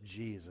worship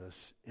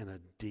Jesus in a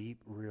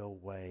deep, real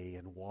way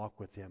and walk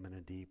with Him in a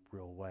deep,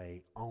 real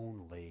way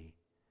only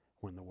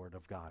when the Word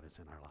of God is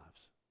in our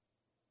lives.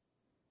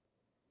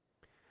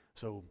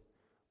 So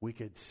we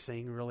could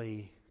sing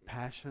really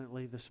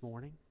passionately this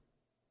morning.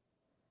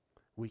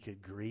 We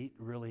could greet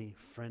really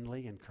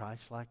friendly and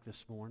Christ-like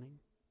this morning.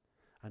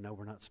 I know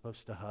we're not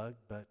supposed to hug,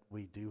 but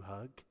we do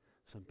hug.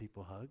 Some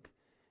people hug,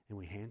 and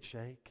we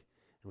handshake,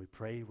 and we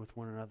pray with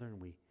one another, and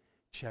we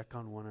check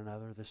on one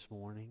another this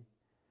morning.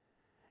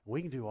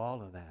 We can do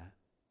all of that,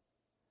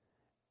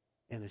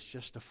 and it's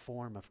just a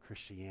form of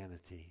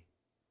Christianity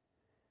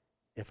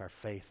if our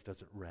faith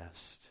doesn't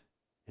rest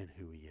in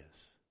who He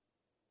is.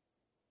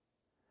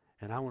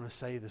 And I want to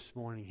say this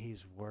morning,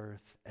 He's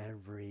worth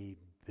every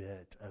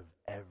bit of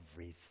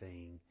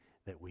everything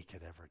that we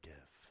could ever give.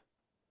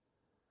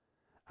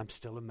 I'm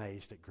still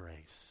amazed at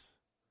grace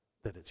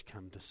that it's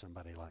come to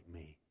somebody like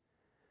me.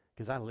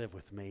 Because I live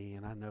with me,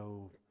 and I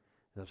know,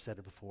 as I've said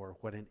it before,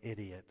 what an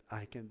idiot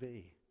I can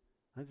be.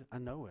 I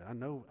know it. I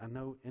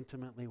know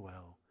intimately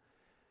well.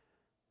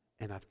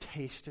 And I've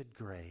tasted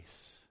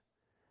grace,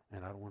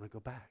 and I don't want to go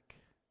back.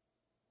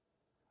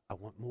 I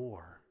want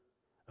more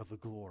of the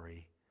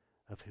glory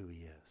of who He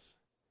is.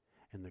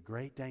 And the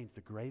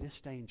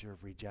greatest danger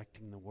of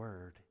rejecting the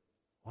Word,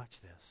 watch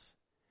this.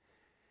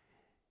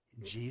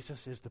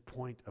 Jesus is the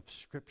point of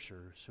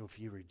Scripture, so if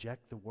you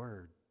reject the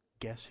Word,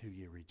 guess who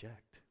you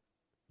reject?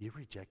 You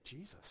reject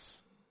Jesus,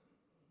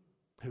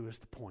 who is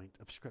the point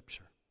of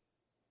Scripture.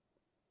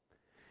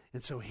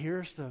 And so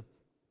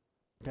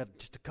got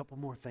just a couple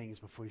more things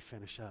before we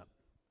finish up.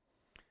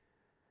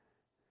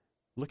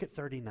 Look at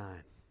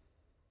 39.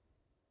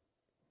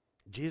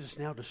 Jesus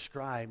now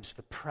describes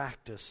the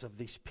practice of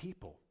these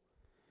people.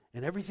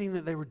 And everything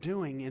that they were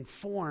doing in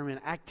form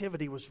and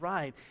activity was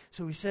right.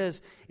 So He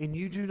says, in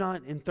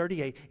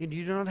 38, and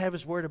you do not have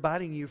His word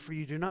abiding in you, for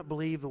you do not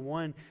believe the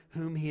one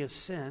whom He has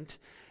sent.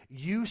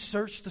 You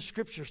search the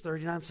Scriptures,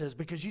 39 says,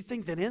 because you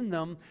think that in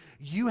them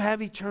you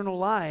have eternal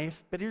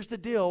life. But here's the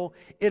deal.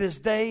 It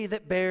is they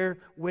that bear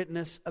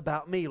witness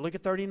about me. Look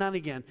at 39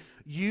 again.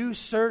 You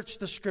search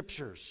the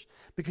Scriptures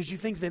because you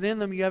think that in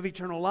them you have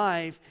eternal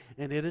life,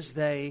 and it is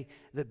they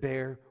that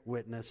bear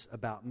witness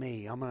about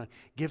me. I'm going to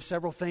give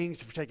several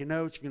things. If you're taking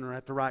notes, you're going to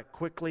have to write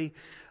quickly.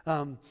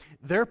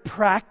 Their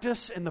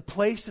practice and the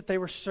place that they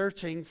were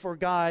searching for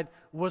God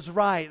was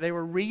right. They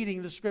were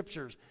reading the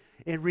Scriptures.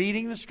 And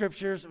reading the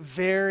Scriptures,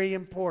 very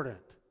important.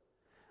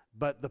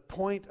 But the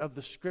point of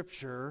the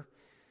Scripture,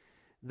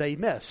 they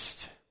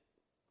missed.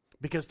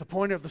 Because the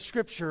point of the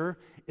Scripture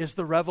is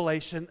the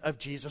revelation of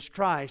Jesus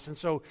Christ. And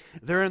so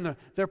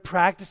they're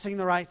practicing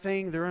the right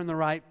thing. They're in the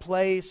right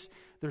place.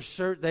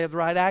 They have the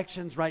right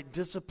actions, right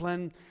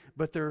discipline.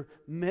 But they're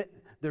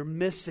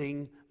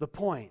missing the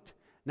point.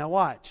 Now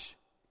watch.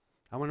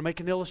 I want to make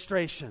an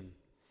illustration.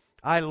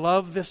 I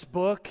love this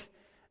book.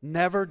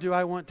 Never do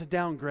I want to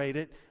downgrade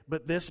it.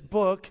 But this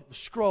book,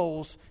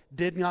 Scrolls,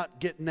 did not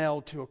get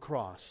nailed to a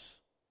cross.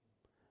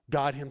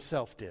 God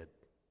Himself did.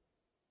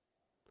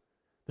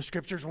 The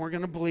Scriptures weren't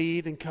going to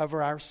bleed and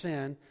cover our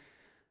sin.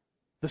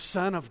 the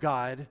Son of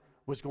God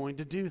was going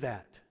to do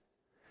that.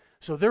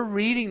 So they're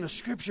reading the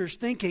Scriptures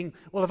thinking,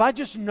 well, if I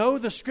just know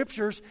the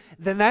Scriptures,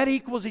 then that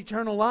equals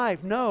eternal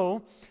life.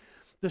 No,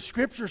 the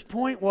Scriptures'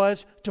 point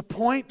was to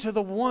point to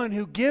the one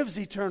who gives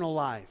eternal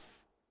life.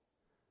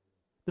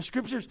 The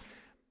Scriptures,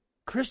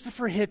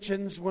 Christopher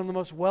Hitchens, one of the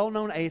most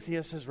well-known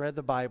atheists, has read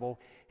the Bible.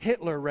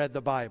 Hitler read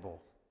the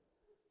Bible.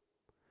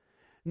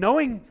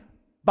 Knowing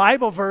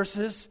Bible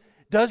verses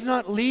does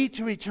not lead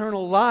to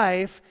eternal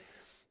life,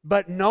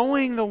 but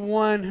knowing the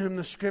one whom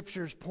the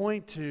Scriptures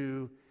point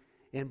to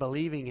and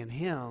believing in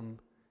Him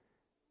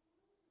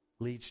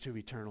leads to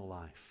eternal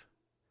life.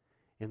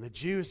 And the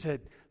Jews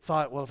had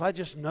thought, well, if I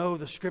just know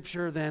the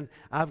Scripture, then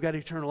I've got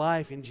eternal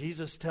life. And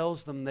Jesus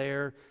tells them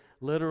there,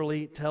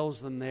 literally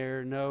tells them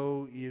there,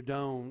 no, you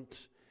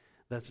don't.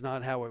 That's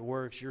not how it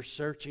works. You're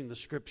searching the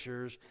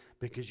Scriptures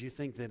because you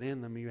think that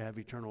in them you have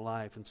eternal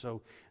life. And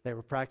so they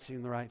were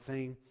practicing the right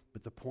thing,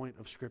 but the point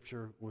of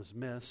Scripture was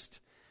missed.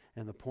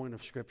 And the point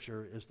of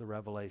Scripture is the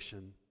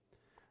revelation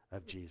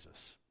of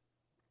Jesus.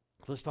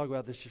 Let's talk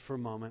about this just for a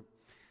moment,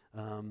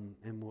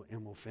 and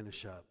we'll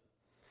finish up.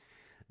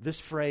 This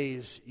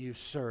phrase, you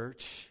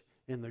search,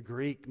 in the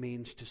Greek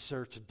means to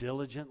search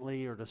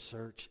diligently or to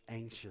search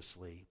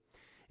anxiously.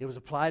 It was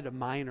applied to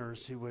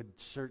miners who would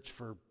search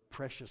for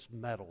precious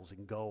metals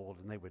and gold,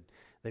 and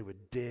they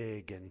would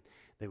dig, and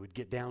they would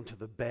get down to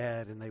the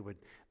bed, and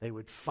they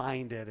would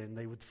find it, and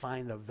they would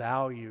find the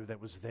value that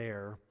was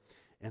there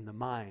in the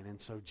mine.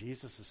 And so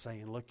Jesus is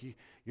saying, look,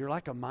 you're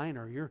like a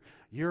miner.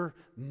 You're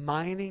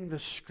mining the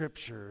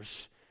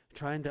Scriptures,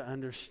 trying to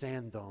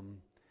understand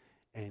them,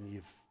 and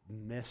you've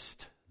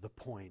missed the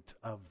point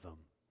of them.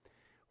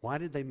 Why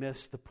did they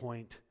miss the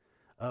point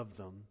of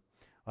them?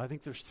 Well, I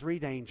think there's 3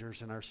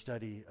 dangers in our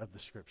study of the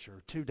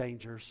Scripture. 2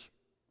 dangers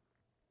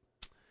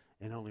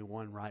and only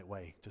one right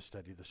way to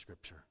study the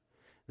Scripture.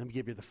 Let me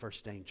give you the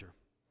first danger.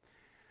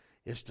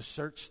 Is to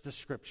search the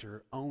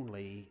Scripture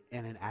only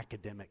in an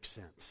academic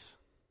sense.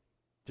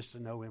 Just to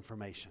know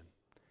information.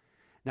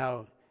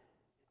 Now,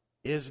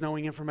 is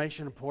knowing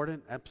information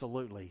important?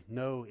 Absolutely.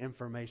 Know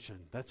information.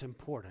 That's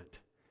important.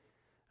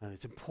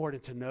 It's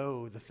important to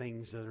know the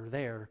things that are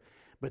there.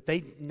 But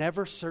they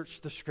never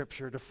searched the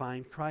Scripture to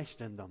find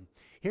Christ in them.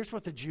 Here's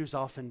what the Jews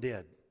often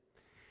did.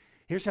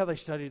 Here's how they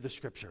studied the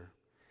Scripture.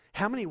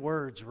 How many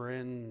words were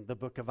in the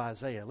book of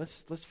Isaiah?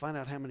 Let's find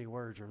out how many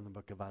words are in the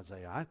book of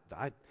Isaiah.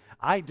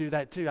 I do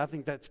that too. I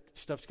think that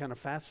stuff's kind of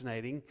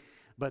fascinating,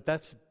 but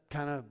that's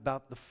kind of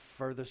about the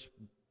furthest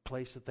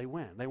place that they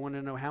went. They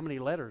wanted to know how many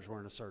letters were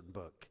in a certain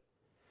book.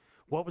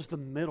 What was the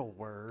middle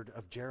word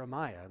of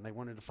Jeremiah? And they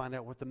wanted to find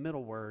out what the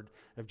middle word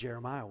of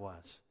Jeremiah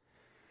was.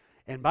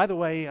 And by the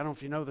way, I don't know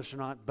if you know this or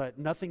not, but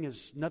nothing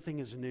is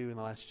new in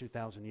the last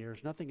 2,000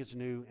 years. Nothing is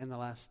new in the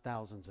last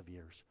thousands of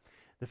years.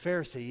 The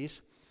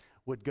Pharisees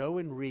would go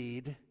and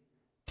read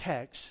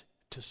texts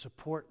to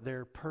support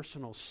their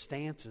personal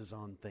stances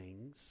on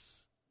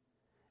things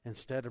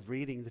instead of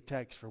reading the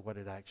text for what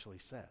it actually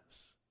says.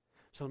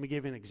 So let me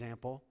give you an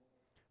example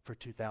for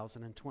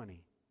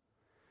 2020.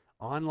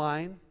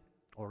 Online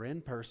or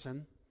in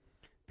person,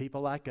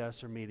 people like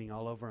us are meeting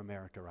all over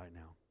America right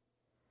now.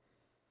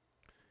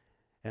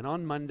 And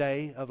on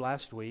Monday of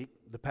last week,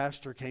 the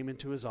pastor came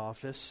into his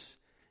office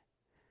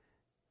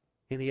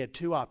and he had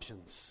 2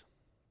 options.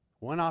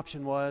 One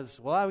option was,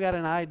 well, I've got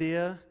an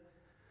idea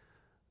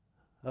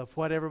of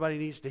what everybody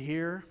needs to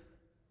hear,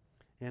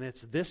 and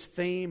it's this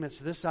theme, it's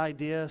this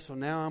idea, so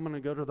now I'm going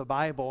to go to the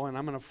Bible and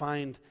I'm going to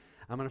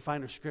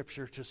find a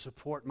Scripture to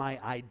support my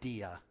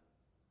idea.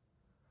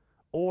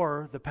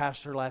 Or the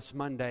pastor last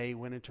Monday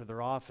went into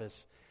their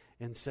office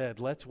and said,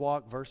 let's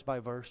walk verse by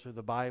verse through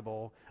the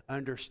Bible,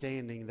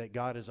 understanding that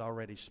God has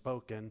already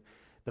spoken.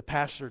 The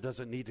pastor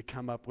doesn't need to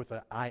come up with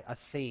a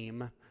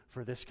theme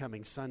for this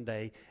coming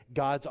Sunday.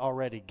 God's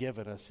already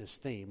given us His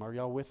theme. Are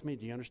y'all with me?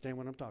 Do you understand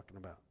what I'm talking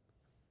about?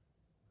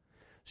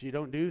 So you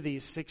don't do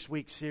these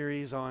 6-week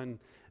series on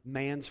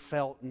man's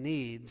felt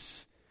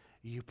needs.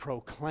 You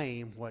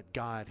proclaim what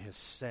God has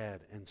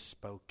said and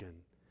spoken,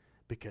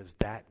 because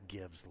that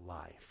gives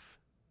life.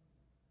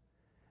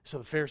 So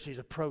the Pharisees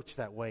approach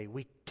that way.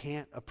 We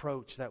can't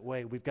approach that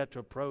way. We've got to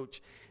approach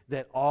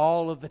that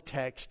all of the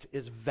text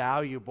is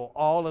valuable.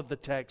 All of the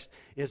text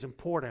is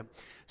important.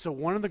 So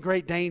one of the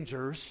great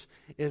dangers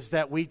is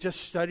that we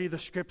just study the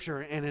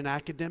Scripture in an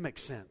academic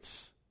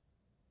sense.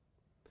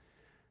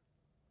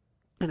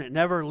 And it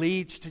never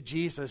leads to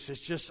Jesus. It's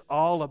just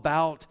all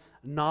about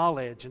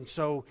knowledge. And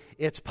so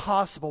it's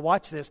possible,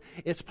 watch this,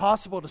 it's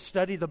possible to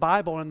study the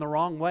Bible in the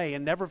wrong way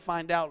and never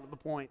find out the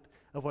point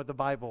of what the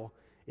Bible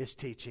is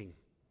teaching.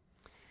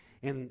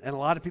 And a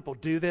lot of people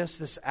do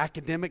this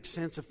academic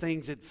sense of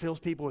things. It fills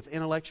people with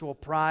intellectual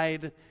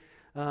pride,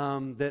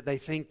 that they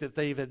think that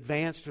they've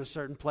advanced to a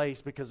certain place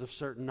because of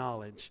certain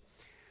knowledge.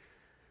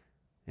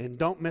 And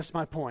don't miss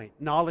my point.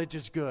 Knowledge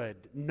is good.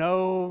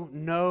 Know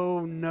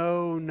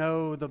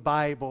the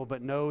Bible,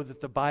 but know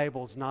that the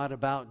Bible's not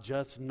about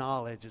just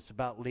knowledge. It's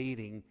about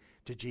leading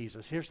to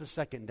Jesus. Here's the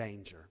second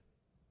danger.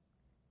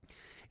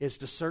 Is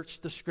to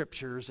search the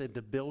Scriptures and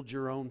to build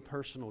your own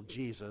personal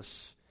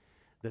Jesus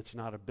that's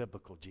not a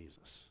biblical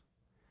Jesus.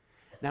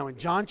 Now in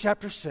John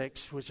chapter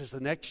 6, which is the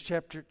next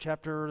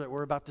chapter that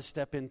we're about to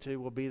step into,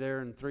 we'll be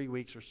there in 3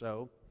 weeks or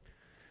so,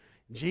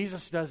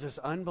 Jesus does this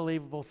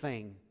unbelievable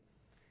thing.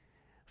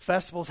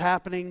 Festivals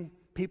happening,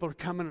 people are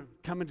coming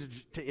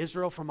to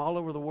Israel from all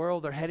over the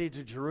world. They're headed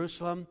to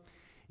Jerusalem.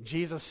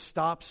 Jesus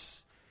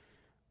stops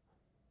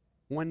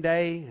one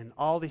day, and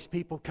all these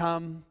people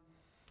come,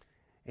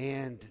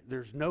 and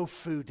there's no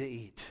food to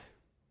eat.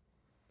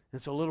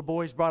 And so a little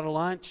boy's brought a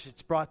lunch.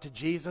 It's brought to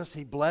Jesus.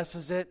 He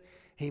blesses it.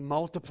 He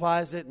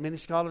multiplies it. Many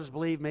scholars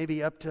believe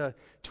maybe up to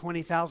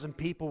 20,000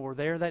 people were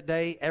there that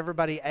day.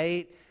 Everybody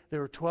ate. There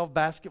were 12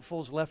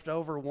 basketfuls left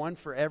over, one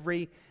for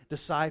every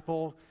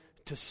disciple,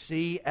 to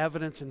see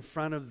evidence in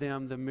front of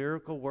them, the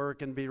miracle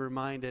work, and be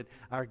reminded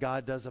our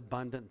God does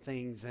abundant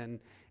things, and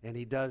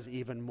He does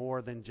even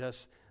more than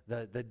just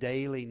the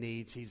daily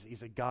needs.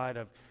 He's a God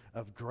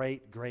of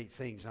great, great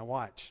things. Now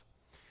watch.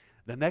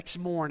 The next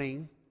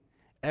morning,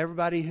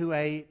 everybody who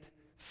ate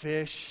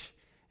fish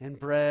and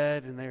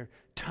bread and their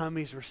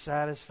tummies were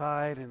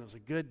satisfied and it was a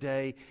good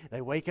day,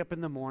 they wake up in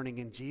the morning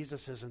and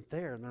Jesus isn't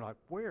there. And they're like,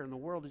 where in the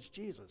world is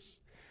Jesus?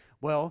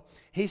 Well,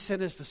 He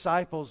sent His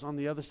disciples on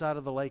the other side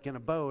of the lake in a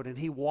boat, and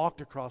He walked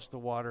across the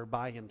water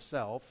by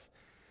Himself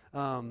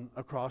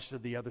across to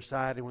the other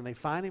side. And when they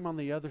find Him on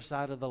the other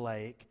side of the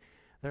lake,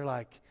 they're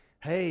like,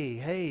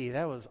 hey,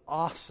 that was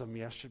awesome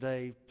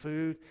yesterday,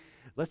 food.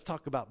 Let's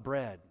talk about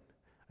bread.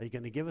 Are you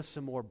going to give us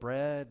some more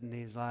bread? And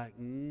He's like,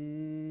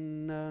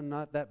 no,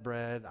 not that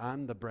bread.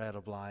 I'm the bread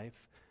of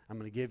life. I'm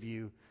going to give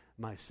you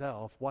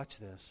myself. Watch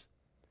this.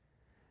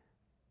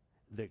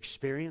 The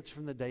experience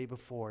from the day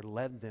before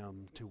led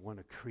them to want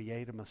to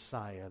create a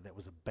Messiah that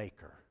was a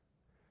baker.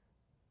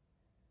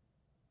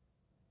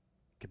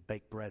 Could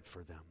bake bread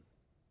for them.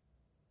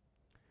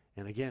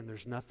 And again,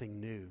 there's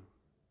nothing new.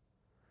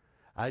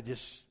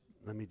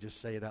 Let me just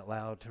say it out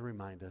loud to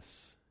remind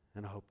us,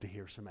 and I hope to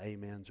hear some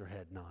amens or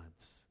head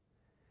nods.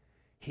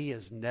 He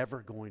is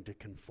never going to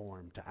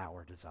conform to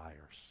our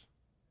desires.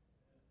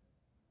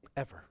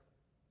 Ever.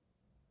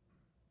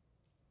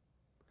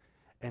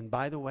 And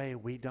by the way,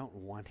 we don't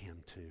want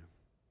Him to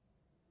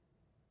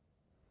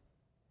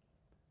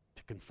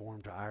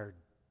conform to our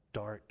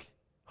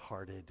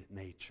dark-hearted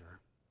nature.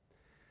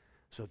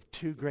 So the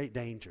two great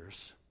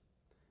dangers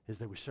is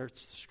that we search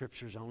the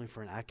Scriptures only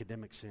for an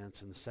academic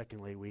sense, and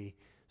secondly, we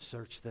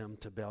search them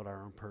to build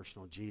our own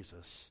personal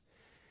Jesus.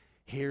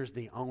 Here's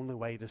the only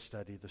way to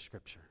study the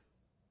Scripture.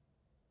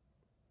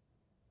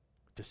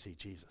 To see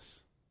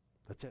Jesus.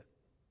 That's it.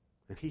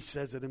 And He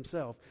says it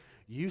Himself.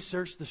 You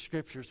search the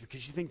Scriptures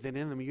because you think that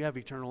in them you have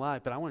eternal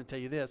life. But I want to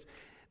tell you this.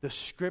 The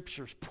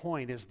Scriptures'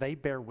 point is they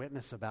bear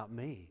witness about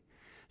me.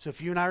 So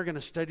if you and I are going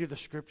to study the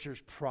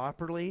Scriptures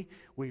properly,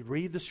 we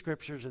read the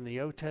Scriptures in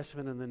the Old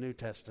Testament and the New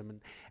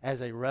Testament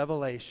as a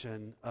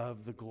revelation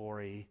of the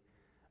glory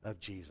of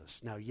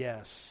Jesus. Now,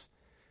 yes,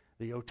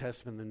 the Old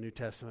Testament and the New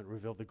Testament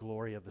reveal the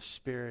glory of the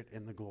Spirit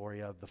and the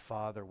glory of the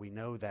Father. We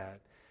know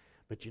that.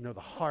 But you know, the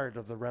heart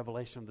of the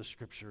revelation of the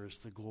Scripture is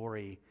the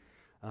glory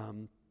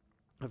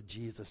of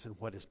Jesus and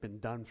what has been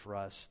done for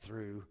us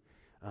through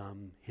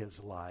His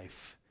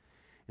life.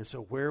 And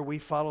so where we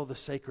follow the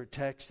sacred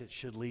text, it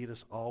should lead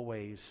us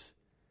always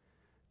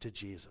to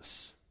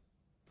Jesus.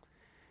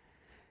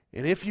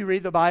 And if you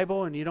read the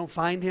Bible and you don't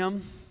find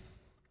Him,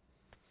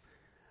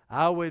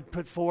 I would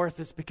put forth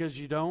it's because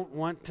you don't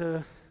want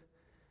to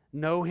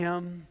know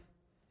Him.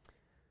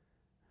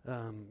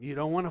 You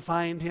don't want to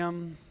find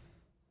Him.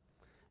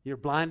 You're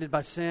blinded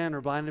by sin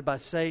or blinded by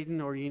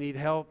Satan, or you need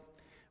help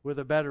with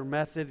a better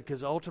method,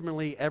 because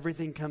ultimately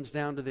everything comes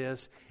down to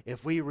this.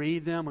 If we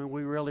read them and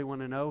we really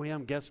want to know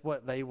Him, guess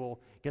what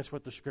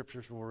the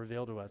Scriptures will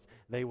reveal to us?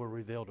 They will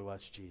reveal to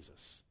us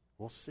Jesus.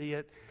 We'll see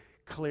it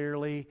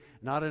clearly,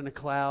 not in a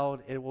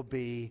cloud. It will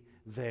be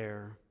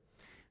there.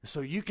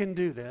 So you can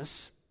do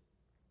this.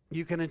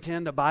 You can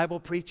attend a Bible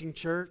preaching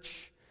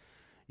church.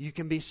 You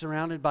can be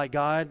surrounded by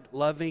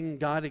God-loving,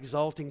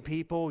 God-exalting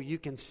people. You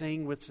can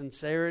sing with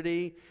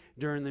sincerity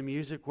during the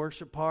music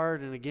worship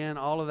part. And again,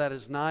 all of that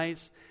is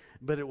nice,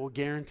 but it will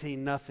guarantee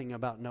nothing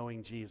about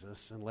knowing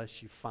Jesus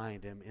unless you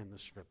find Him in the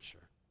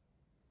Scripture.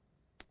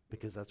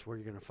 Because that's where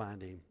you're going to find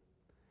Him.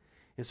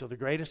 And so the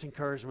greatest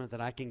encouragement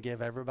that I can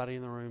give everybody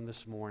in the room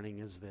this morning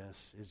is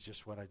this, is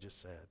just what I just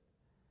said.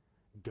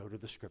 Go to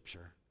the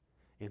Scripture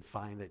and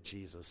find that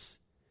Jesus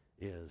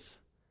is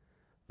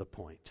the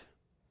point.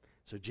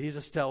 So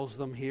Jesus tells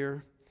them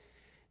here,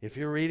 if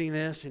you're reading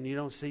this and you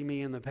don't see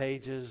me in the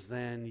pages,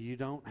 then you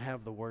don't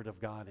have the Word of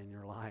God in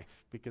your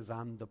life, because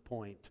I'm the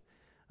point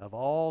of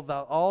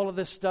all of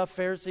this stuff,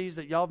 Pharisees,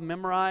 that y'all have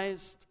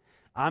memorized.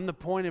 I'm the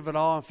point of it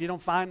all. If you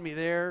don't find me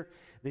there,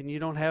 then you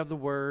don't have the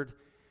Word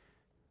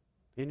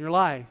in your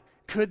life.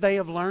 Could they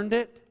have learned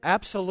it?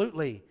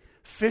 Absolutely.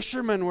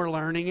 Fishermen were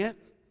learning it.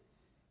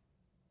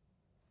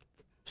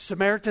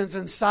 Samaritans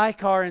in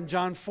Sychar in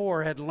John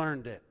 4 had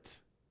learned it.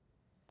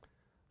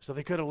 So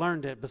they could have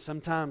learned it, but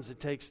sometimes it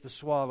takes the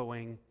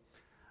swallowing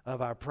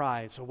of our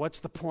pride. So what's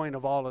the point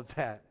of all of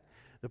that?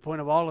 The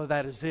point of all of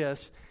that is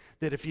this,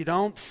 that if you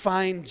don't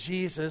find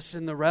Jesus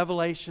in the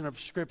revelation of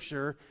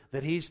Scripture,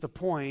 that He's the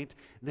point,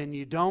 then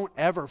you don't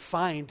ever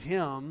find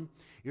Him.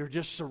 You're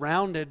just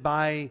surrounded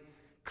by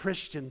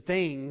Christian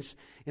things.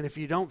 And if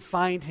you don't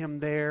find Him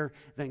there,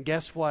 then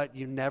guess what?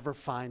 You never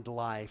find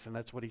life. And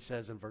that's what he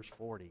says in verse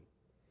 40.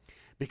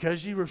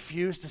 Because you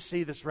refuse to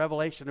see this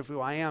revelation of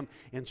who I am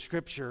in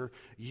Scripture,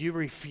 you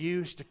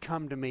refuse to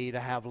come to me to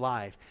have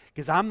life.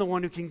 Because I'm the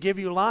one who can give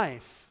you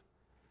life.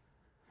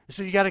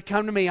 So you got to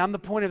come to me. I'm the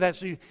point of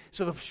that.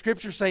 So the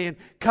Scripture's saying,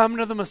 come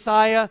to the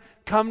Messiah,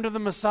 come to the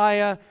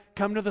Messiah,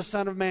 come to the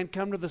Son of Man,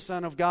 come to the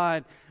Son of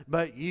God.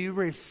 But you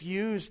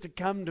refuse to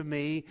come to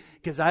me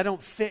because I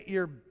don't fit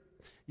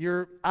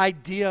your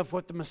idea of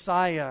what the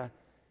Messiah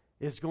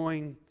is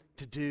going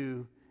to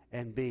do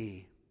and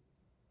be.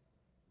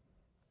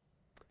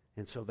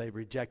 And so they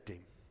reject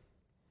Him.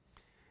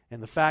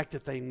 And the fact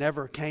that they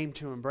never came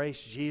to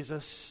embrace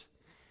Jesus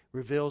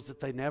reveals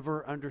that they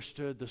never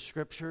understood the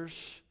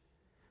Scriptures.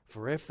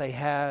 For if they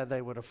had,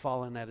 they would have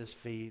fallen at His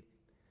feet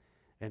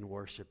and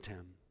worshiped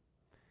Him.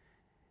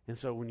 And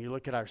so when you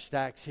look at our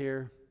stacks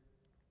here,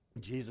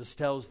 Jesus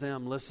tells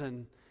them,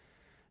 listen,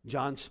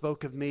 John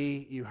spoke of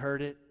me, you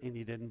heard it, and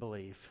you didn't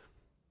believe.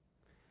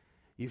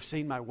 You've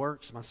seen my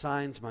works, my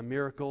signs, my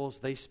miracles.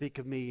 They speak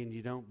of me, and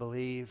you don't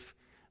believe.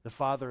 The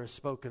Father has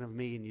spoken of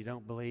me, and you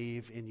don't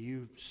believe. And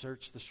you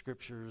search the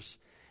Scriptures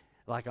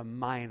like a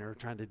miner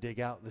trying to dig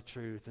out the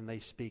truth, and they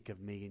speak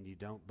of me, and you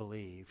don't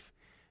believe.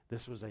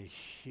 This was a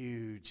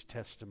huge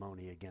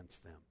testimony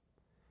against them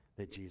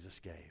that Jesus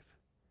gave.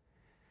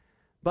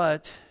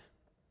 But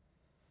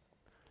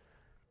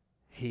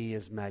He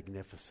is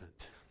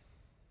magnificent.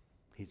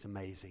 He's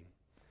amazing.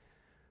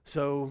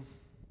 So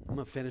I'm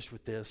going to finish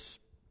with this.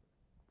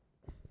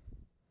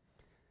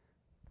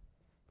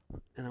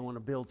 And I want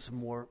to build some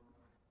more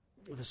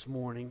this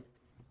morning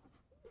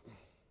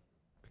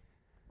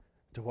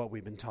to what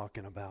we've been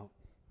talking about.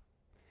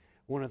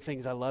 One of the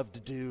things I love to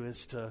do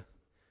is to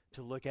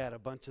look at a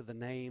bunch of the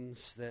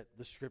names that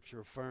the Scripture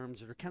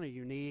affirms that are kind of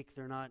unique.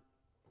 They're not,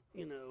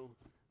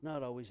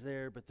 not always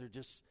there, but they're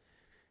just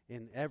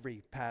in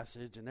every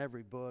passage and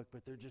every book,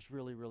 but they're just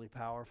really, really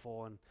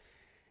powerful. And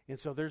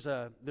so there's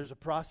a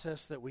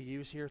process that we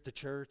use here at the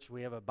church.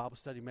 We have a Bible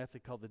study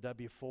method called the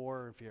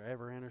W4. If you're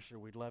ever interested,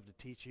 we'd love to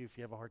teach you if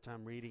you have a hard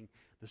time reading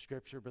the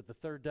Scripture. But the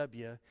third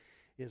W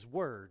is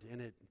Word,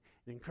 and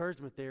the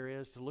encouragement there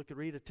is to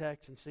read a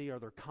text and see, are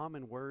there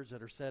common words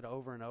that are said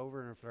over and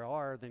over? And if there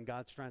are, then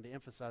God's trying to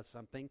emphasize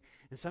something.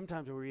 And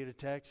sometimes we read a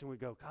text and we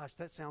go, gosh,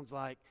 that sounds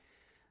like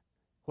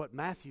what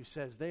Matthew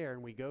says there.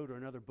 And we go to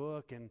another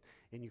book and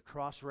you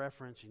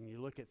cross-reference and you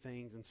look at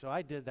things. And so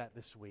I did that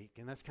this week.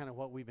 And that's kind of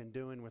what we've been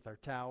doing with our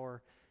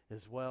tower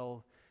as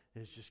well,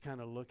 is just kind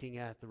of looking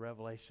at the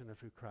revelation of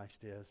who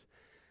Christ is.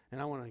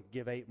 And I want to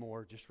give 8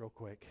 more just real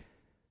quick.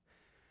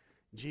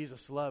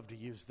 Jesus loved to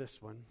use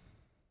this one,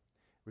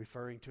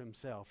 referring to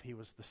Himself. He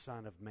was the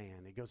Son of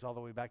Man. It goes all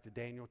the way back to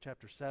Daniel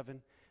chapter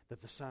 7,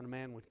 that the Son of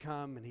Man would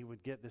come and He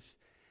would get this,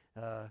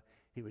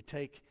 He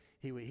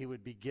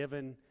would be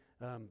given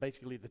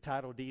basically the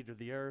title deed of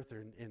the earth,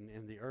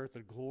 and the earth,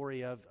 the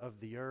glory of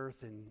the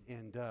earth,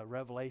 and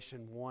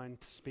Revelation 1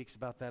 speaks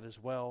about that as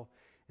well.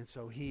 And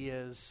so He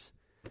is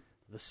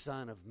the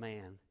Son of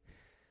Man.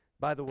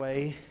 By the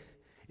way,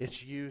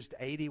 it's used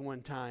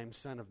 81 times,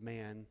 Son of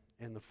Man,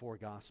 in the 4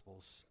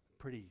 Gospels.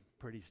 Pretty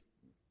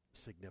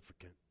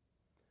significant.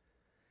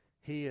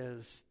 He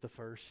is the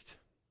first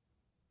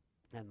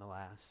and the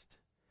last.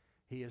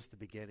 He is the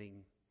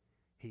beginning.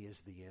 He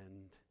is the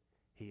end.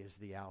 He is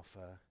the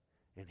Alpha,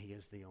 and He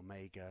is the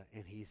Omega,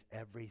 and He's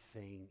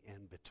everything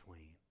in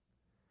between.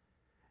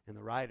 And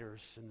the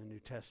writers in the New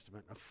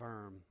Testament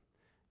affirm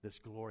this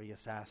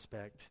glorious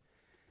aspect.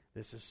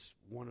 This is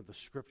one of the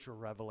scriptural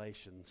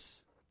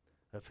revelations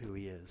of who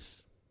He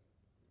is.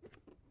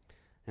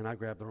 And I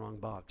grabbed the wrong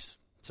box.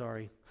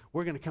 Sorry.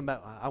 We're going to come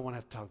back. I won't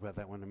have to talk about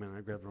that one in a minute.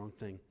 I grabbed the wrong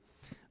thing.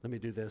 Let me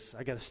do this.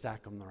 I got to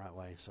stack them the right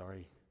way.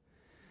 Sorry.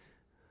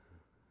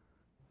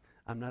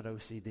 I'm not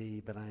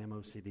OCD, but I am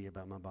OCD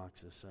about my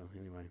boxes. So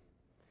anyway.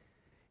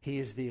 He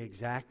is the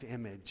exact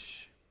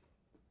image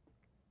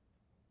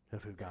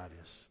of who God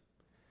is.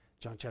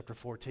 John chapter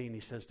 14, He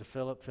says to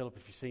Philip, Philip,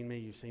 if you've seen me,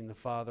 you've seen the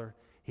Father.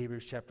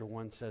 Hebrews chapter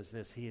 1 says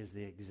this, He is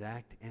the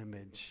exact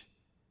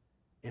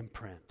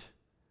imprint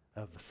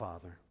of the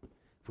Father.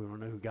 If we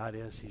want to know who God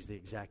is, He's the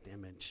exact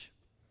image.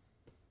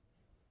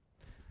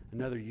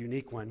 Another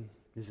unique one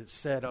is it's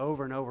said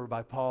over and over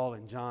by Paul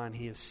and John,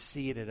 He is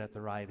seated at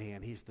the right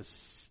hand. He's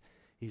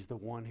the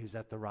one who's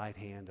at the right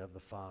hand of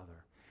the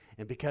Father.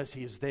 And because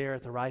He is there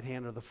at the right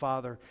hand of the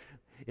Father,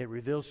 it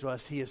reveals to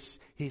us His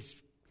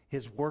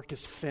work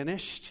is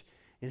finished,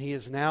 and He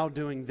is now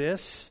doing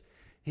this.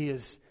 He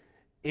is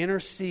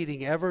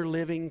interceding, ever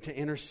living to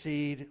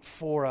intercede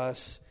for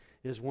us,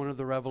 is one of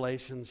the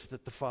revelations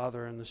that the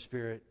Father and the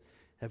Spirit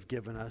have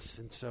given us.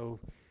 And so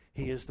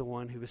He is the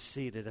one who is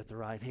seated at the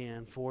right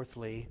hand.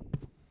 Fourthly,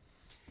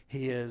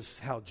 He is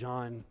how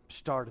John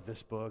started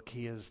this book.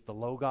 He is the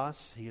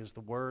Logos. He is the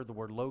Word. The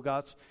word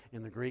Logos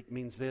in the Greek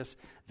means this: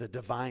 the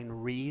divine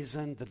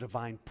reason, the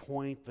divine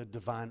point, the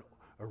divine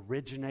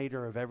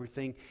originator of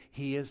everything.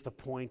 He is the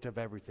point of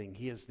everything.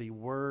 He is the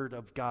Word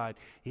of God.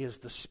 He is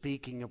the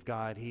speaking of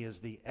God. He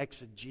is the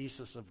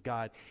exegesis of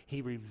God.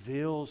 He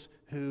reveals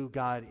who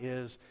God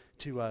is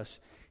to us.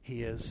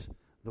 He is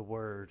the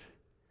Word.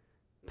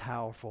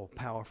 Powerful,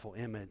 powerful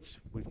image.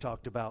 We've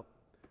talked about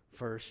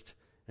first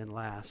and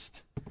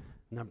last.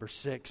 Number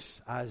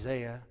 6,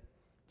 Isaiah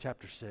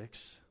chapter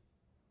 6.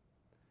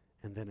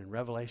 And then in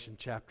Revelation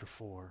chapter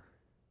 4,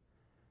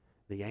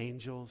 the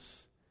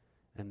angels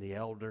and the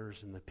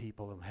elders and the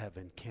people of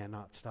heaven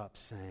cannot stop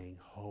saying,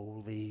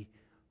 "Holy,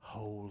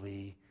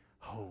 holy,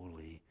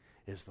 holy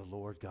is the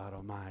Lord God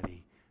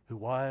Almighty, who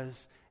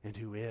was and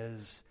who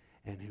is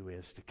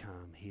to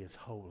come." He is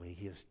holy.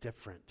 He is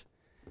different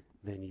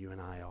than you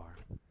and I are.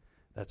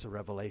 That's a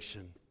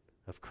revelation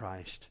of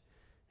Christ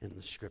in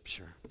the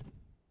Scripture.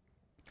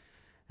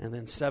 And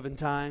then 7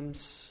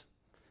 times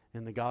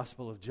in the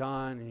Gospel of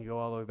John, and you go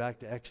all the way back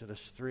to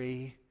Exodus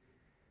 3,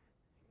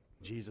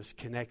 Jesus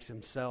connects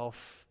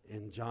himself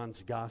in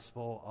John's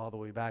Gospel all the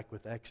way back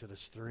with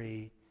Exodus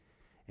 3,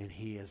 and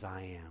he is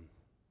I am.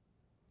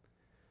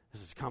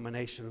 This is a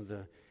combination of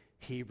the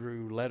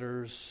Hebrew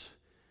letters,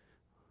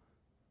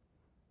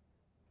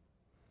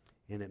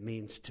 and it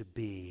means to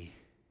be.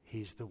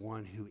 He's the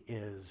one who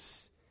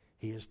is.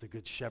 He is the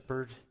Good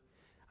Shepherd.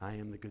 I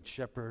am the Good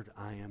Shepherd.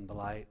 I am the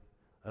light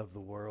of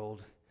the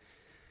world.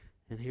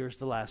 And here's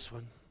the last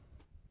one.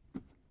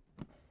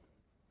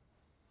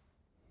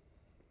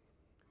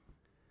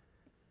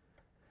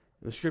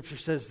 The Scripture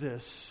says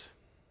this: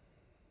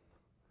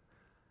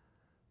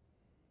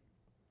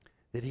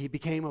 that he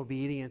became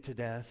obedient to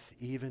death,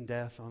 even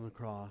death on the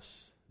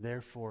cross.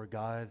 Therefore,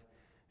 God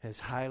has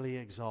highly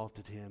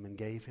exalted him and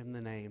gave him the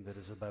name that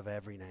is above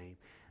every name,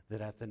 that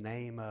at the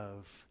name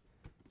of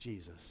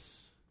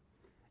Jesus,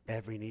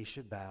 every knee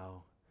should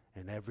bow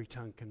and every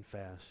tongue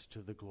confess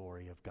to the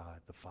glory of God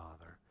the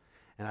Father.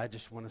 And I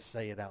just want to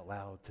say it out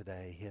loud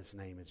today. His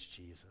name is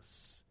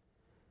Jesus.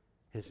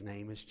 His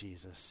name is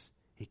Jesus.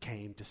 He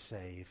came to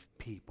save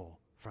people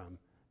from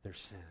their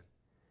sin.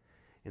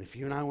 And if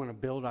you and I want to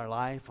build our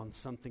life on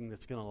something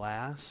that's going to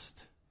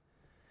last,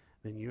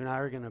 then you and I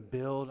are going to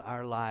build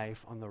our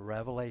life on the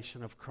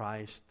revelation of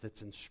Christ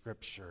that's in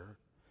Scripture,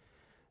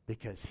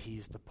 because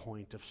he's the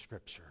point of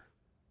Scripture.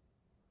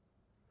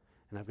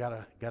 And I've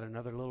got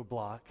another little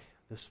block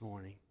this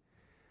morning.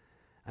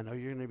 I know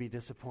you're going to be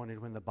disappointed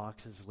when the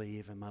boxes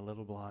leave and my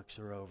little blocks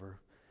are over.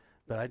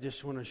 But I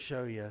just want to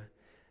show you,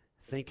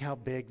 think how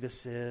big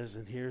this is,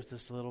 and here's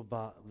this little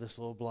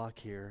block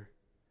here,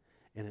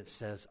 and it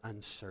says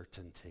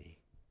uncertainty.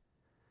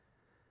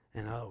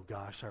 And oh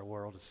gosh, our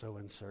world is so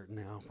uncertain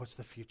now. What's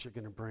the future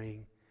going to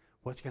bring?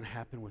 What's going to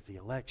happen with the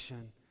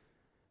election?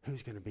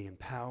 Who's going to be in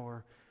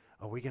power?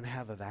 Are we going to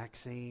have a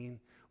vaccine?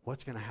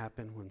 What's going to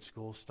happen when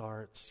school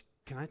starts?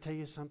 Can I tell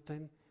you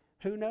something?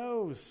 Who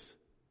knows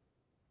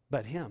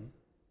but him?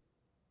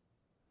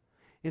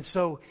 And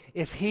so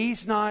if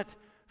he's not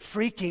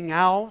freaking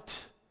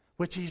out,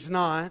 which he's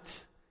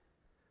not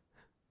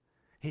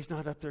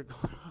up there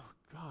going, "Oh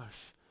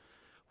gosh,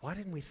 why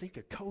didn't we think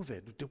of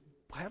COVID?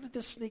 How did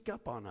this sneak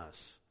up on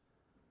us?"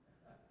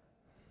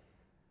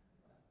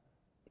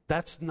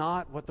 That's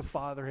not what the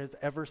Father has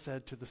ever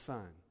said to the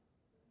Son.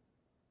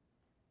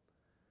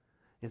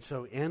 And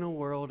so in a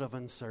world of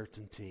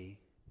uncertainty,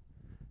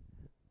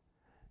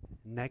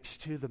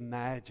 next to the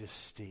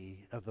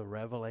majesty of the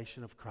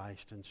revelation of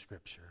Christ in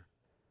Scripture,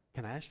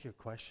 can I ask you a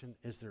question?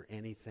 Is there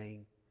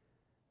anything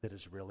that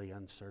is really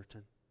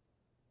uncertain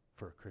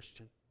for a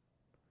Christian?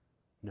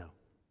 No.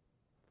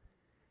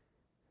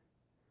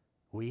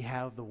 We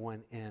have the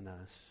one in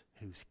us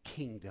whose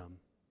kingdom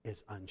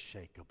is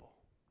unshakable.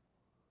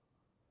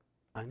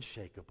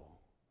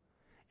 Unshakable.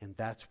 And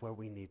that's where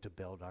we need to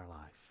build our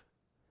life.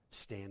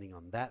 Standing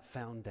on that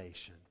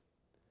foundation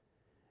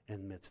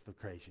in the midst of the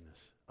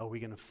craziness. Are we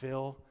going to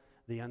feel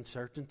the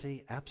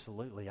uncertainty?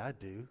 Absolutely, I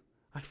do.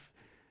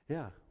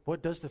 Yeah.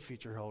 What does the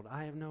future hold?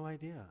 I have no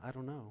idea. I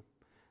don't know.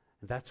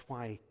 And that's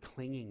why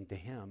clinging to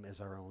him is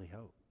our only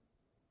hope.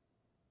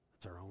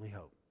 It's our only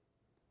hope.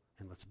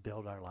 And let's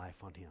build our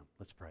life on him.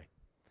 Let's pray.